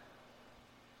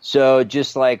so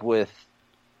just like with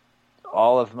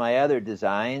all of my other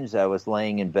designs, I was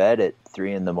laying in bed at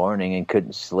 3 a.m. and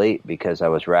couldn't sleep because I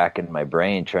was racking my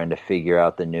brain trying to figure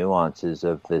out the nuances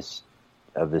of this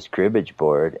cribbage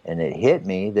board. And it hit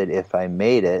me that if I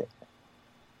made it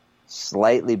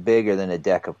slightly bigger than a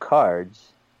deck of cards,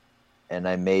 and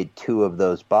I made 2 of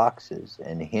those boxes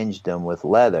and hinged them with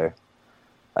leather,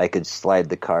 I could slide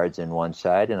the cards in one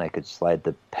side and I could slide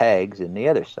the pegs in the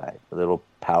other side, a little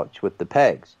pouch with the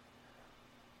pegs.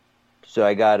 So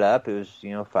I got up, it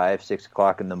was, 5, 6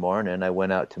 o'clock in the morning. I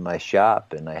went out to my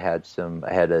shop and I had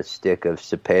a stick of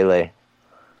sapele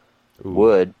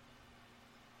wood,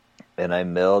 and I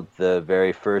milled the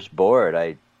very first board.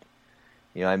 I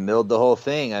milled the whole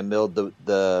thing. I milled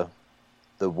the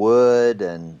wood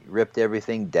and ripped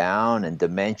everything down and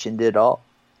dimensioned it all,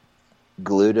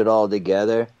 glued it all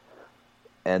together.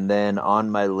 And then on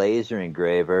my laser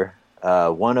engraver,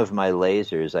 one of my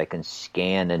lasers, I can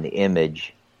scan an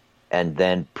image and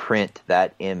then print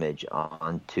that image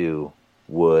onto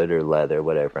wood or leather,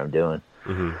 whatever I'm doing.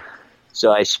 Mm-hmm.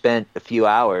 So I spent a few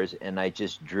hours and I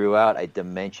just I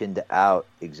dimensioned out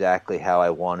exactly how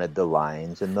I wanted the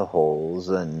lines and the holes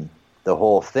and the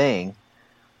whole thing.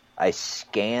 I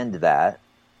scanned that.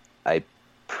 I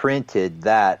printed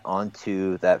that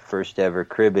onto that first ever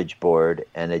cribbage board,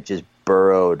 and it just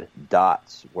burrowed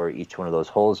dots where each one of those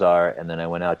holes are. And then I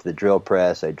went out to the drill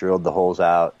press. I drilled the holes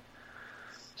out,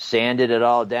 sanded it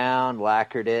all down,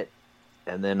 lacquered it,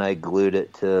 and then I glued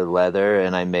it to leather,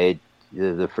 and I made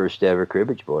the first ever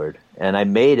cribbage board. And I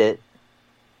made it,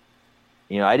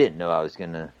 I didn't know I was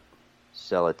going to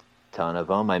sell a ton of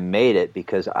them. I made it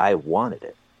because I wanted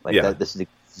it. This is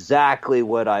exactly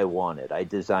what I wanted. I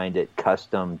designed it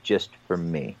custom just for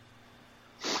me.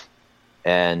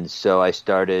 And so I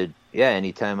started,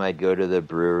 anytime I'd go to the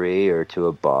brewery or to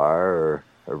a bar or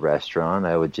a restaurant,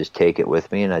 I would just take it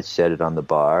with me and I'd set it on the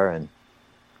bar. And,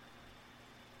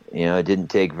 it didn't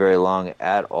take very long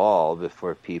at all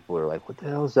before people were like, what the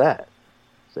hell is that?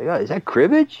 It's like, oh, is that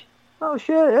cribbage? Oh,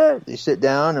 shit, yeah. They sit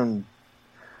down and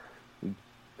we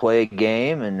play a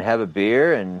game and have a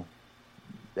beer and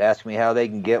ask me how they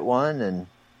can get one, and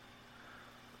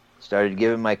started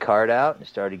giving my card out and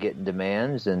started getting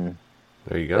demands, and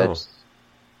there you go.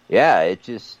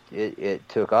 It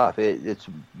took off. It's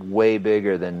way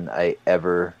bigger than I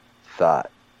ever thought.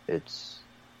 That's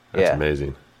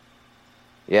amazing.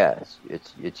 Yeah,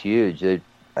 it's huge.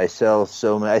 I sell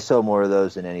I sell more of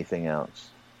those than anything else.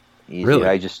 Easy. Really?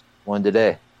 I just one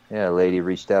today. Yeah, a lady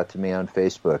reached out to me on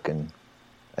Facebook, and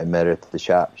I met her at the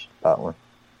shop. She bought one.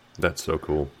 That's so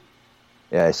cool.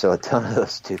 Yeah, I sell a ton of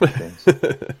those stupid things.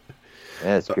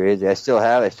 Yeah, it's crazy. I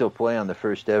still play on the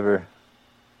first ever.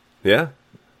 Yeah,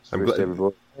 Ever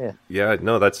board. Yeah. Yeah,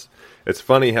 no, it's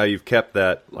funny how you've kept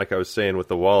that. Like I was saying with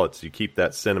the wallets, you keep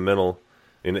that sentimental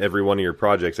in every one of your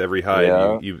projects. Every hide,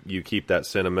 Yeah. you keep that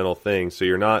sentimental thing. So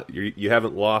you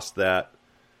haven't lost that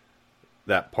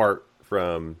part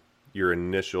from your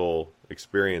initial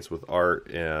experience with art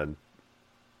and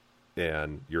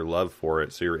your love for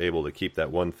it. So you're able to keep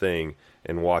that one thing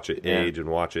and watch it age and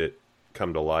watch it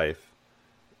come to life,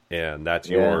 and that's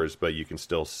yours. But you can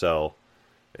still sell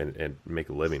and make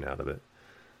a living out of it.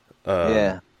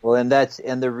 Yeah. Well, and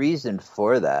the reason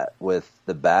for that with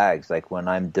the bags, like when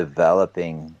I'm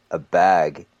developing a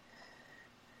bag,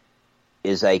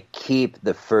 is I keep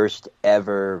the first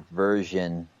ever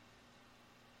version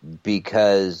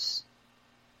because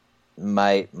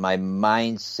my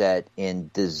mindset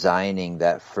in designing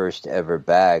that first ever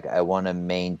bag, I want to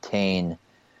maintain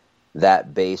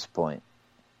that base point.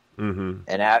 Mm-hmm.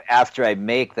 And after I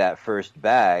make that first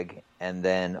bag, and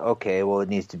then, okay, well, it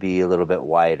needs to be a little bit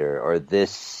wider, or this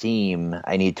seam,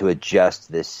 I need to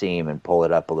adjust this seam and pull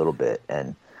it up a little bit,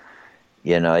 and,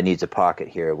 it needs a pocket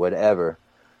here, whatever.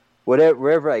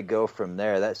 Wherever I go from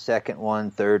there, that second one,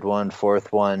 third one,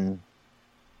 fourth one,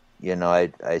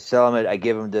 I sell them, I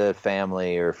give them to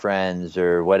family or friends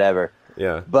or whatever.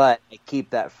 Yeah. But I keep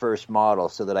that first model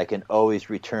so that I can always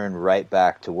return right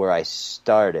back to where I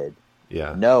started.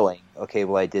 Yeah. Knowing, okay,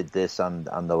 well, I did this on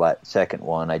the second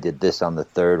one, I did this on the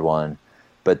third one,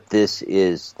 but this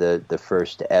is the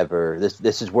first ever.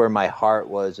 This is where my heart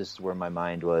was. This is where my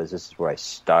mind was. This is where I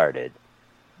started.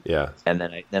 Yeah. And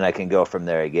then I can go from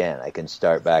there again. I can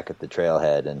start back at the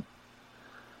trailhead and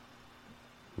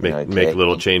make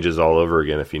little changes all over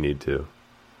again if you need to.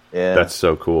 Yeah. That's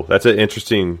so cool. That's an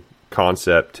interesting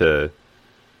concept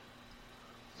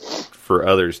for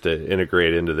others to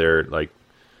integrate into their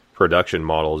production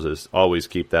models, is always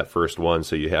keep that first one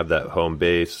so you have that home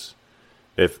base.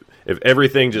 If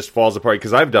everything just falls apart,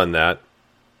 because I've done that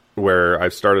where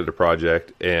I've started a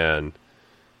project and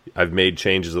I've made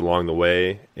changes along the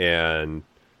way and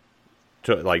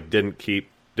didn't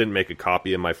make a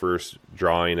copy of my first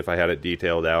drawing if I had it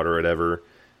detailed out or whatever,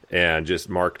 and just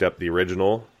marked up the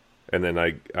original, and then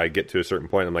I get to a certain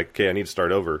point, I'm like, okay, I need to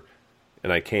start over,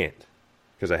 and I can't.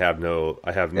 Because I have no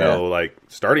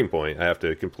starting point. I have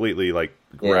to completely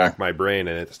rack my brain,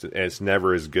 and it's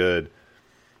never as good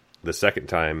the second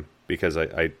time because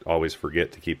I always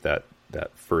forget to keep that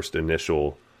first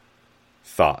initial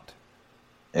thought.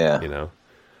 Yeah.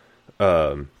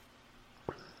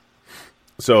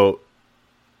 So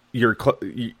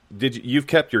you've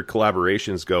kept your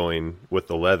collaborations going with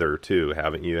the leather too,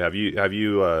 haven't you?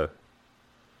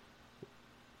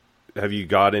 Have you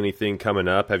got anything coming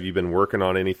up? Have you been working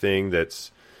on anything that's,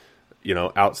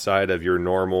 outside of your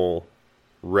normal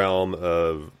realm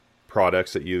of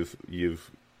products that you've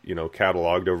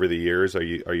cataloged over the years? Are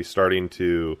you starting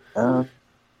to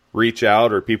reach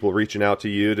out, or people reaching out to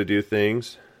you to do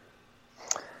things?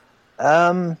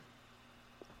 I've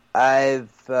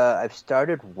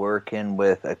started working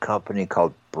with a company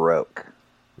called Broke,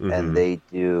 mm-hmm. and they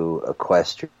do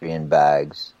equestrian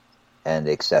bags and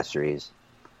accessories.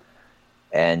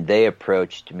 And they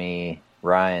approached me,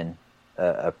 Ryan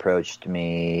approached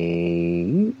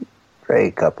me probably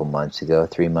a couple months ago,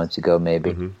 3 months ago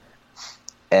maybe. Mm-hmm.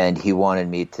 And he wanted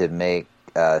me to make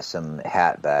some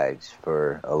hat bags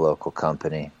for a local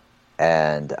company.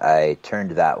 And I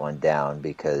turned that one down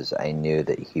because I knew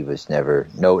that he was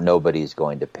nobody's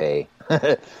going to pay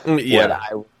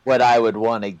what I would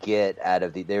want to get out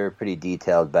of they were pretty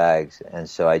detailed bags. And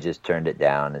so I just turned it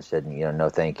down and said, no,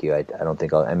 thank you. I don't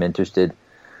think I'm interested.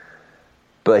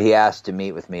 But he asked to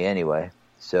meet with me anyway.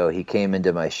 So he came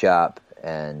into my shop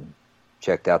and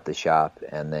checked out the shop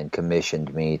and then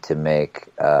commissioned me to make,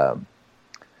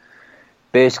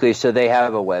 basically, so they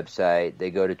have a website,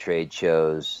 they go to trade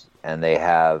shows, and they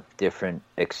have different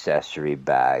accessory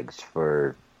bags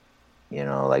for,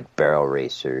 like barrel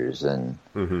racers and,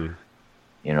 mm-hmm.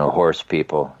 Horse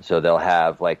people. So they'll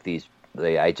have I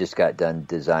just got done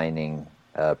designing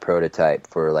a prototype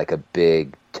for a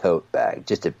big tote bag,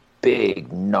 just a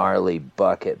big gnarly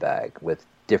bucket bag with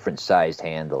different sized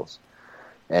handles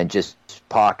and just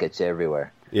pockets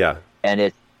everywhere. Yeah.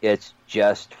 And it's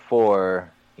just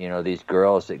for, these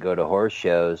girls that go to horse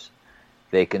shows,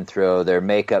 They can throw their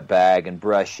makeup bag and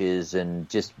brushes and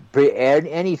just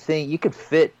anything. You could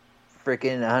fit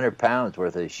freaking 100 pounds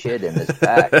worth of shit in this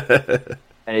bag.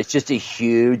 And it's just a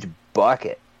huge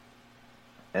bucket.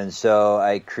 And so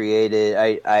I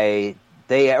created,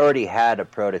 they already had a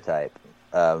prototype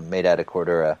made out of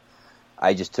Cordura.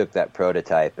 I just took that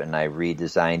prototype and I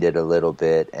redesigned it a little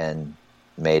bit and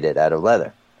made it out of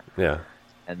leather. Yeah.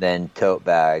 And then tote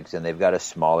bags, and they've got a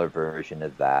smaller version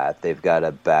of that. They've got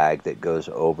a bag that goes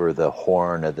over the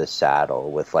horn of the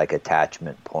saddle with like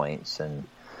attachment points, and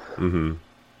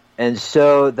and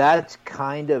so that's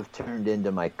kind of turned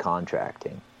into my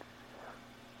contracting.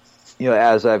 You know,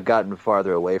 as I've gotten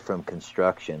farther away from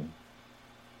construction,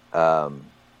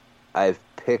 I've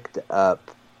picked up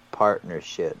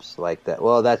partnerships like that.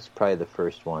 Well, that's probably the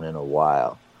first one in a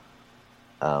while,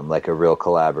 like a real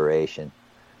collaboration.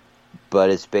 But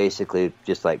it's basically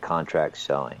just like contract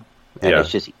selling, and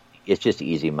it's just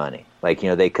easy money. Like, you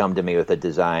know, they come to me with a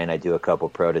design, I do a couple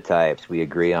prototypes, we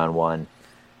agree on one,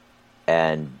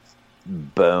 and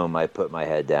boom, I put my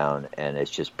head down, and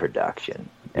it's just production,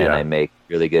 and I make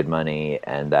really good money,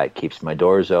 and that keeps my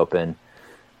doors open,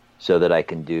 so that I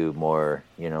can do more,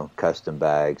 you know, custom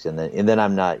bags, and then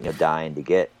I'm not, you know, dying to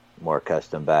get more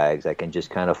custom bags. I can just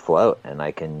kind of float, and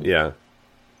I can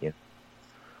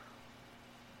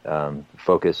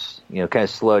focus, you know, kind of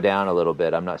slow down a little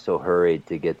bit. I'm not so hurried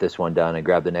to get this one done and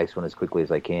grab the next one as quickly as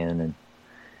I can.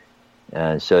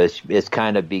 And so it's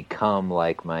kind of become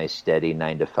like my steady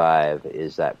 9 to 5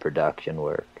 is that production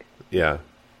work. Yeah.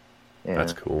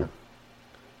 That's cool.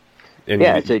 And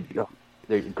they're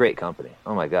a great company.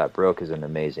 Oh my God, Broke is an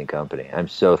amazing company. I'm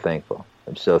so thankful.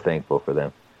 I'm so thankful for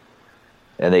them.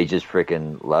 And they just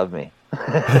freaking love me.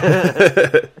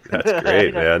 That's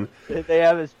great, man. They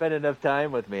haven't spent enough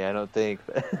time with me, I don't think.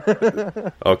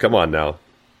 Oh, come on now.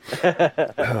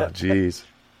 Oh, jeez.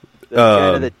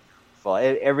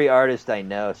 Every artist I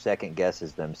know second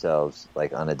guesses themselves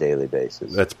like on a daily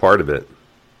basis. That's part of it.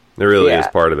 It really is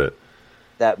part of it.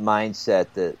 That mindset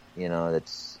that, you know,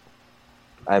 that's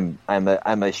I'm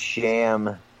a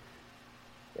sham.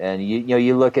 And you know,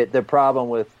 you look at the problem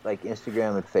with like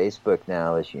Instagram and Facebook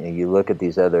now is, you know, you look at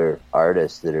these other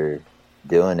artists that are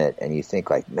doing it, and you think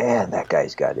like, man, that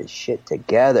guy's got his shit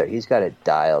together. He's got it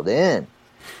dialed in.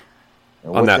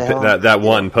 On that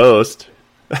one post.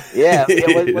 Yeah,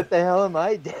 what the hell am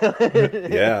I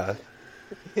doing? Yeah.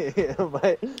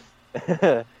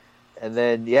 And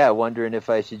then wondering if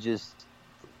I should just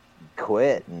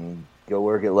quit and go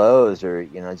work at Lowe's, or,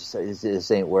 you know, just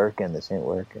this ain't working.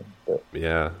 But,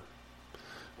 yeah.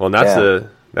 Well, and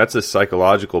that's a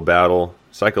psychological battle,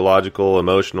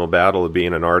 emotional battle of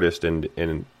being an artist,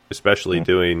 and especially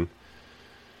doing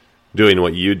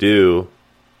what you do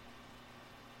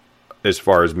as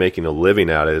far as making a living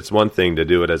at it. It's one thing to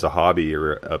do it as a hobby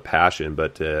or a passion,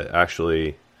 but to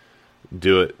actually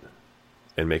do it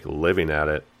and make a living at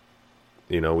it.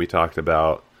 You know, we talked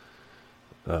about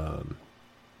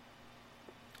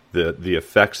the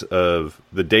effects of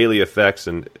the daily effects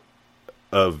and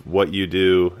of what you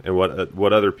do and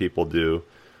what other people do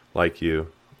like you,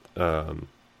 and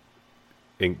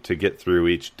to get through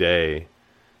each day,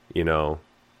 you know,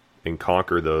 and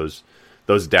conquer those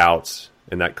doubts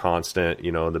and that constant,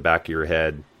 you know, in the back of your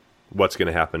head, what's going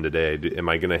to happen today? Am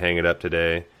I going to hang it up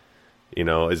today? You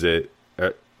know, is it,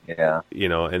 you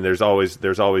know, and there's always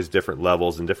different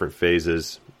levels and different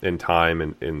phases in time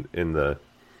and in the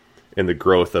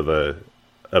growth of a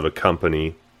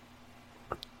company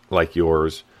like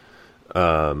yours,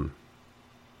 where,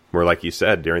 like you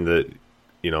said, during the,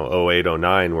 you know, 08,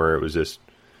 09, where it was just,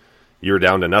 you were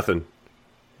down to nothing,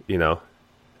 you know,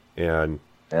 and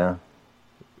that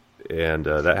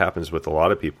happens with a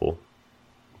lot of people.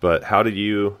 But how did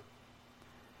you,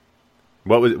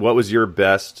 what was your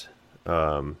best,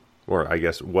 or I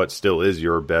guess what still is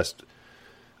your best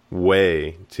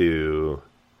way to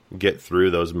get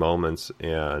through those moments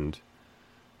and,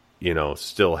 you know,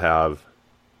 still have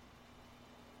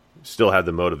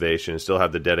the motivation, still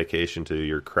have the dedication to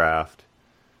your craft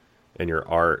and your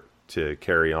art to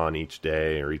carry on each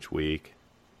day or each week,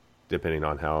 depending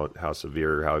on how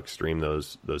severe, how extreme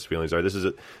those feelings are. This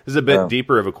is a bit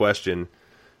deeper of a question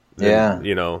than,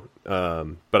 you know,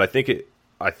 but I think it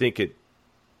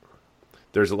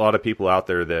there's a lot of people out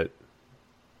there that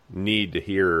need to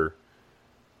hear,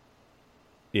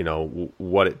 you know,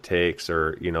 what it takes,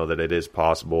 or, you know, that it is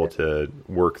possible to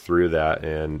work through that,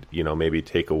 and, you know, maybe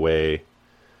take away,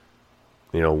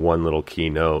 you know, one little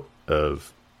keynote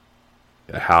of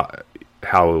how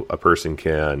a person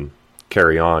can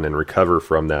carry on and recover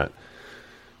from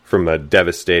a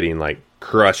devastating, like,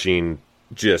 crushing,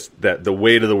 just that the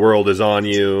weight of the world is on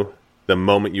you, the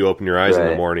moment you open your eyes in the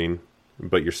Right. morning,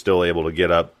 but you're still able to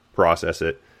get up, process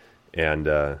it, and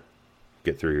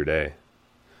get through your day.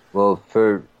 Well,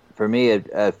 for me,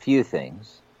 a few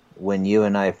things. When you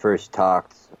and I first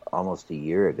talked almost a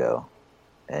year ago,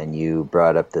 and you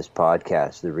brought up this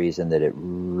podcast, the reason that it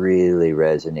really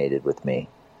resonated with me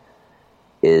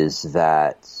is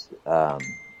that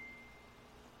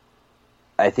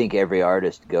I think every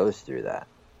artist goes through that.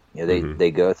 You know,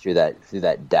 they go through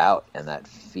that doubt and that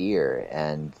fear,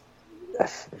 and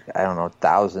I don't know,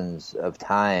 thousands of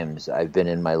times I've been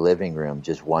in my living room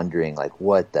just wondering, like,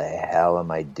 what the hell am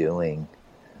I doing?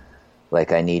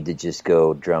 Like, I need to just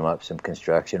go drum up some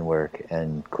construction work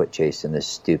and quit chasing this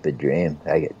stupid dream.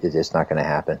 It's just not going to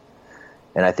happen.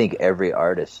 And I think every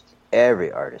artist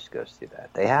goes through that.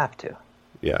 They have to.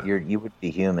 Yeah. You would be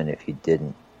human if you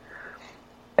didn't.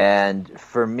 And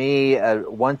for me,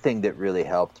 one thing that really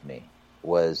helped me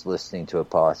was listening to a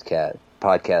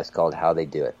podcast called How They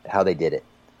Did It.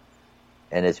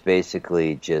 And it's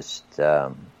basically just,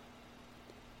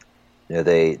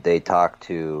 they talk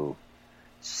to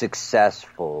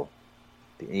successful,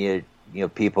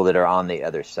 people that are on the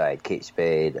other side. Kate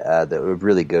Spade, the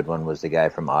really good one was the guy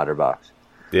from Otterbox.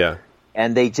 Yeah.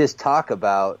 And they just talk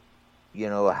about,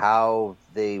 how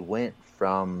they went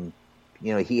from,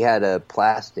 he had a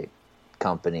plastic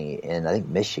company in, I think,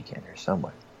 Michigan or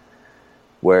somewhere,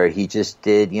 where he just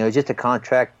did, just a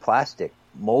contract plastic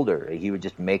molder. He would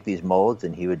just make these molds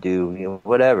and he would do,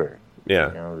 whatever. Yeah.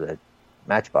 The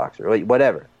Matchbox or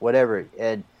whatever.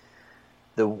 And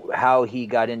how he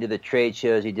got into the trade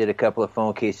shows, he did a couple of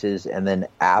phone cases, and then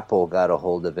Apple got a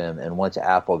hold of him. And once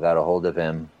Apple got a hold of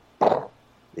him,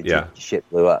 shit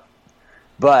blew up.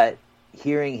 But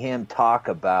hearing him talk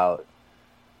about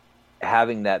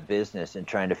having that business and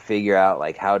trying to figure out,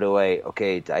 like, how do I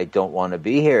don't want to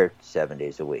be here 7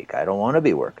 days a week. I don't want to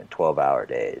be working 12-hour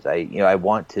days. I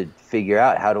want to figure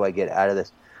out, how do I get out of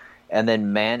this? And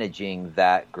then managing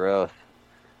that growth.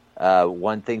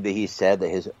 One thing that he said that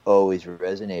has always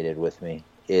resonated with me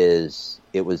is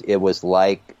it was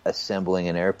like assembling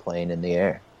an airplane in the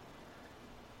air.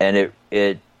 And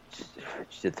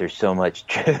there's so much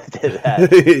truth to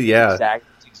that. Yeah.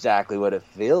 It's exactly what it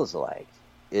feels like,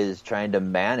 is trying to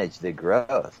manage the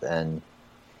growth. And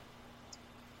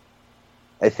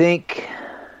I think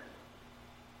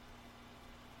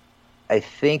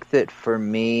that for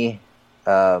me,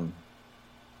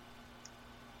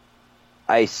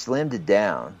 I slimmed it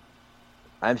down.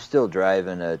 I'm still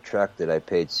driving a truck that I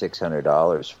paid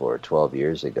 $600 for 12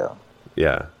 years ago.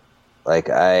 Yeah. Like,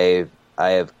 I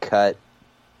have cut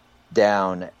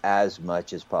down as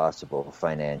much as possible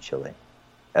financially.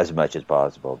 As much as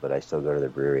possible, but I still go to the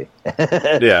brewery.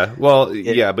 Yeah. Well,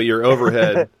 yeah, but your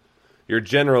overhead, your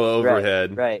general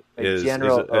overhead, right. is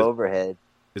overhead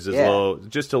is as low,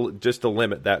 just to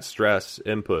limit that stress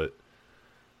input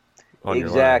on your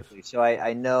life. Exactly. So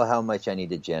I know how much I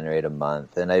need to generate a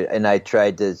month, and I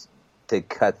tried to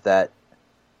cut that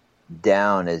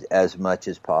down as much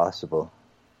as possible.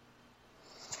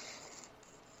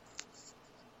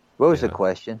 What was the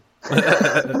question?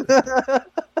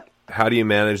 How do you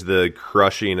manage the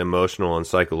crushing emotional and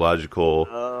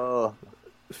psychological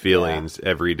feelings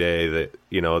every day that,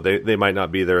 they might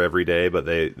not be there every day, but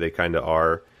they kind of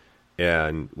are.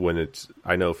 And when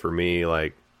I know for me,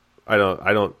 like, I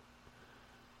don't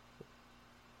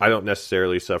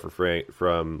necessarily suffer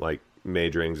from like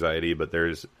major anxiety, but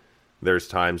there's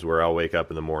times where I'll wake up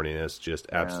in the morning and it's just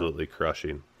absolutely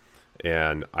crushing.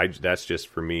 And that's just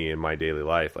for me in my daily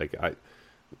life. Like,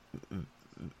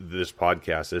 this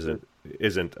podcast isn't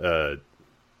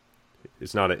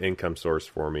it's not an income source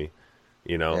for me,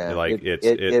 like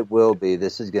it will be.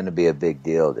 This is going to be a big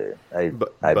deal, dude. I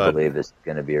believe this is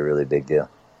going to be a really big deal.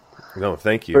 No,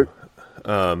 thank you.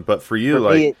 But for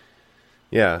you,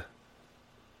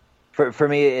 for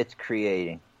me, it's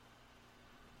creating.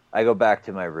 I go back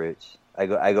to my roots. I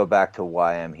go back to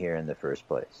why I'm here in the first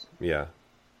place. Yeah.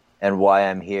 And why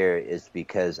I'm here is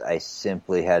because I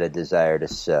simply had a desire to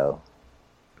sew.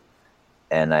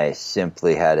 And I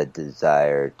simply had a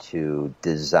desire to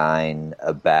design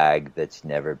a bag that's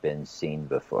never been seen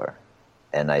before.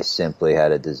 And I simply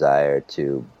had a desire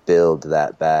to build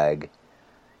that bag,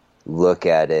 look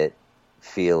at it,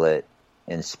 feel it,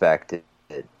 inspect it,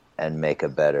 and make a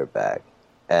better bag.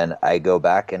 And I go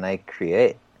back and I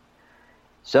create.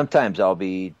 Sometimes I'll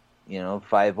be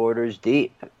 5 orders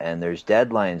deep and there's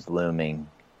deadlines looming,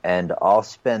 and I'll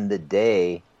spend the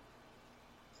day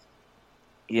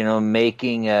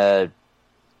making a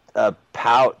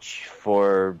pouch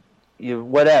for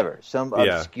whatever, some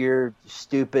obscure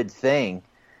stupid thing,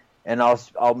 and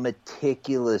I'll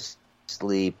meticulously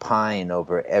endlessly pine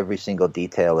over every single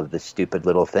detail of this stupid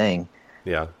little thing.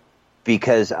 Yeah.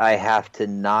 Because I have to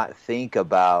not think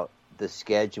about the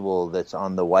schedule that's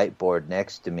on the whiteboard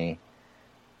next to me.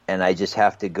 And I just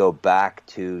have to go back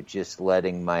to just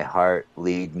letting my heart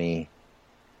lead me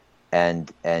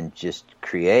and just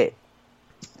create.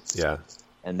 Yeah.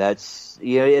 And that's,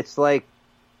 it's like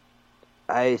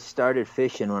I started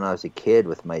fishing when I was a kid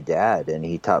with my dad, and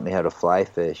he taught me how to fly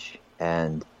fish.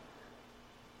 And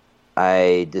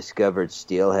I discovered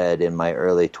steelhead in my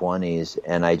early 20s,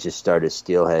 and I just started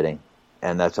steelheading.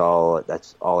 And that's all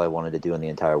I wanted to do in the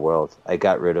entire world. I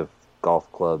got rid of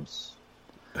golf clubs.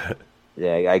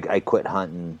 Yeah, I quit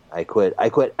hunting. I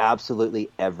quit absolutely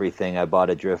everything. I bought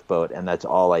a drift boat, and that's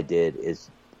all I did. Is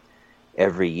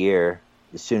every year,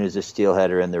 as soon as the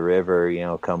steelhead are in the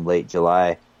river, come late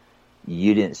July,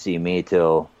 you didn't see me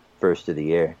till first of the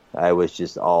year. I was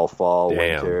just all fall,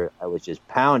 winter. I was just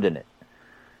pounding it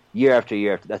year after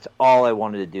year after. That's all I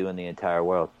wanted to do in the entire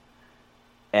world.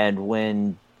 And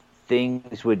when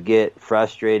things would get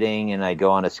frustrating and I'd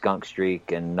go on a skunk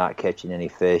streak and not catching any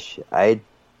fish, I'd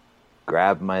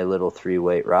grab my little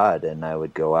 3-weight rod and I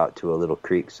would go out to a little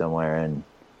creek somewhere, and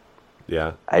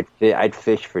I'd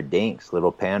fish for dinks,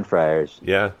 little pan fryers.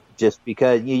 Yeah. Just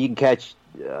because you can catch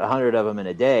 100 of them in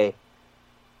a day,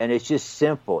 and it's just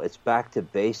simple. It's back to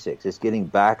basics. It's getting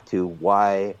back to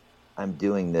why I'm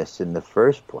doing this in the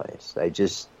first place. I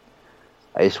just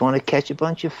want to catch a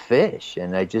bunch of fish,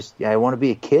 and I want to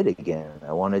be a kid again.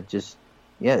 I want to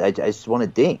I just want to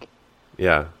dink.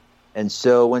 Yeah. And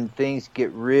so when things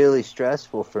get really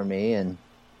stressful for me, and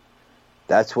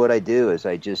that's what I do, is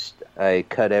I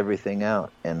cut everything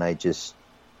out, and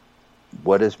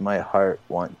what does my heart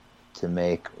want to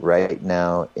make right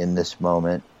now in this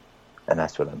moment? And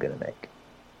that's what I'm going to make.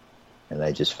 And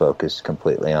I just focus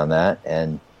completely on that,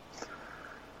 and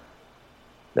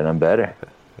then I'm better.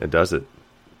 It does it.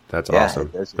 That's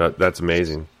awesome. That's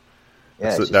amazing.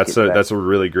 Yeah, that's a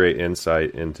really great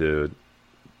insight into,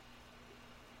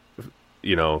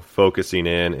 focusing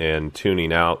in and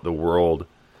tuning out the world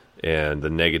and the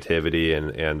negativity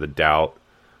and the doubt,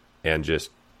 and just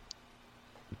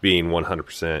being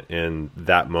 100% in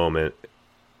that moment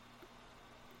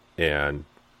and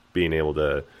being able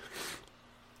to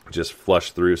just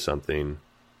flush through something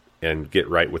and get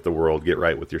right with the world, get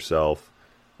right with yourself,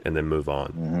 and then move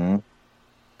on. Mm-hmm.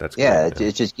 That's great,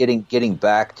 it's just getting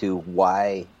back to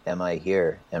why am I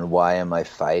here and why am I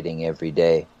fighting every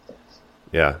day?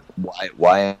 Yeah.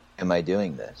 Why am I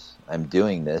doing this? I'm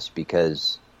doing this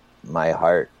because my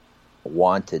heart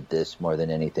wanted this more than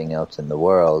anything else in the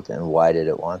world. And why did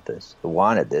it want this? It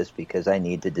wanted this because I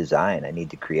need to design. I need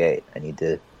to create. I need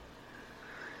to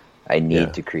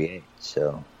create.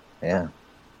 So, yeah,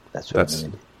 that's what I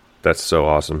mean. That's so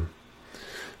awesome.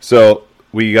 So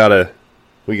we gotta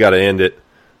end it.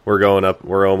 We're going up.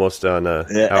 We're almost on hour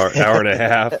and a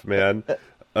half, man.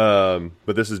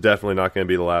 But this is definitely not going to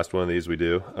be the last one of these we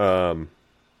do.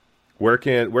 Where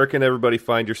can everybody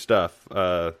find your stuff?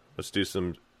 Let's do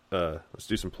some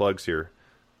plugs here.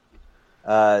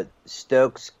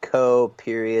 Stokes Co.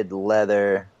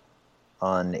 Leather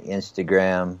on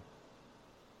Instagram.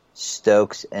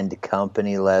 Stokes and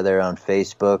Company Leather on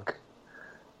Facebook.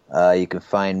 You can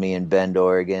find me in Bend,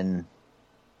 Oregon,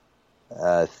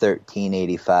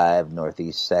 1385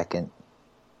 Northeast 2nd,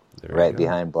 right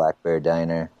behind Black Bear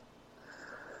Diner.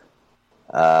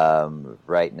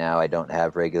 Right now I don't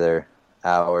have regular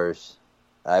hours.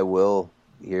 I will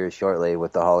here shortly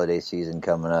with the holiday season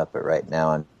coming up, but right now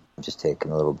I'm just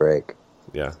taking a little break.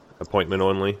 Yeah, appointment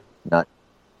only. Not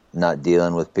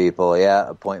dealing with people. Yeah,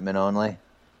 appointment only.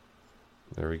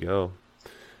 There we go.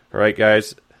 All right,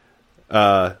 guys.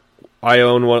 I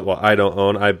own one. Well, I don't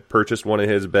own. I purchased one of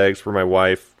his bags for my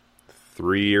wife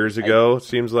 3 years ago. It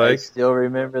seems like. I still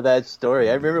remember that story.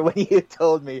 I remember when you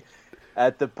told me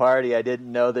at the party. I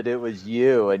didn't know that it was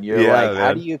you, and you're like,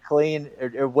 "How do you clean,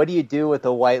 or what do you do with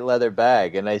a white leather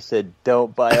bag?" And I said,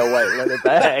 "Don't buy a white leather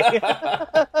bag."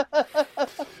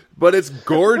 But it's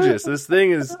gorgeous. This thing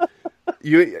is.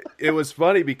 It was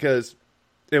funny because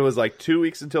it was like 2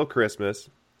 weeks until Christmas.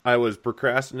 I was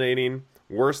procrastinating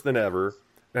worse than ever.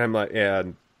 And I'm like,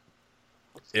 and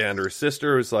her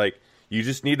sister was like, "You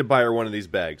just need to buy her one of these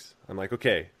bags." I'm like,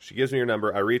 "Okay." She gives me her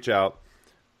number. I reach out,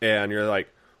 and you're like,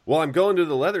 "Well, I'm going to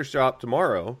the leather shop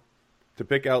tomorrow to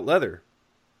pick out leather.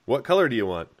 What color do you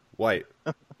want?" "White."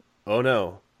 "Oh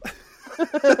no."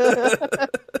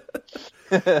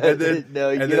 And then,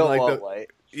 no, you don't want white.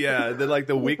 Yeah, and then like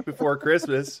the week before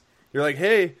Christmas, you're like,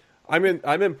 "Hey, I'm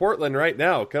in Portland right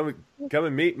now. Come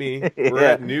and meet me. We're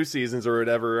at New Seasons or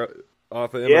whatever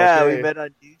off of MLK." Yeah, we met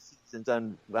on New Seasons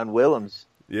on Willems.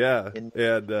 Yeah, and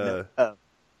yeah,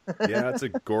 it's a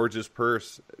gorgeous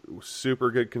purse.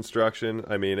 Super good construction.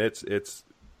 I mean,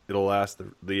 it'll last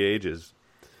the ages.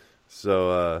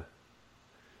 So,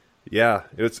 yeah,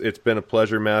 it's been a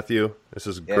pleasure, Matthew. This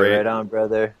is great. Right on,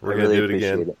 brother. We're gonna do it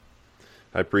again.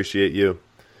 I appreciate you,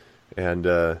 and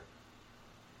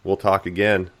we'll talk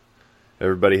again.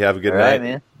 Everybody have a good night,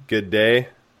 man. Good day,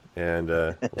 and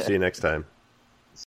we'll see you next time.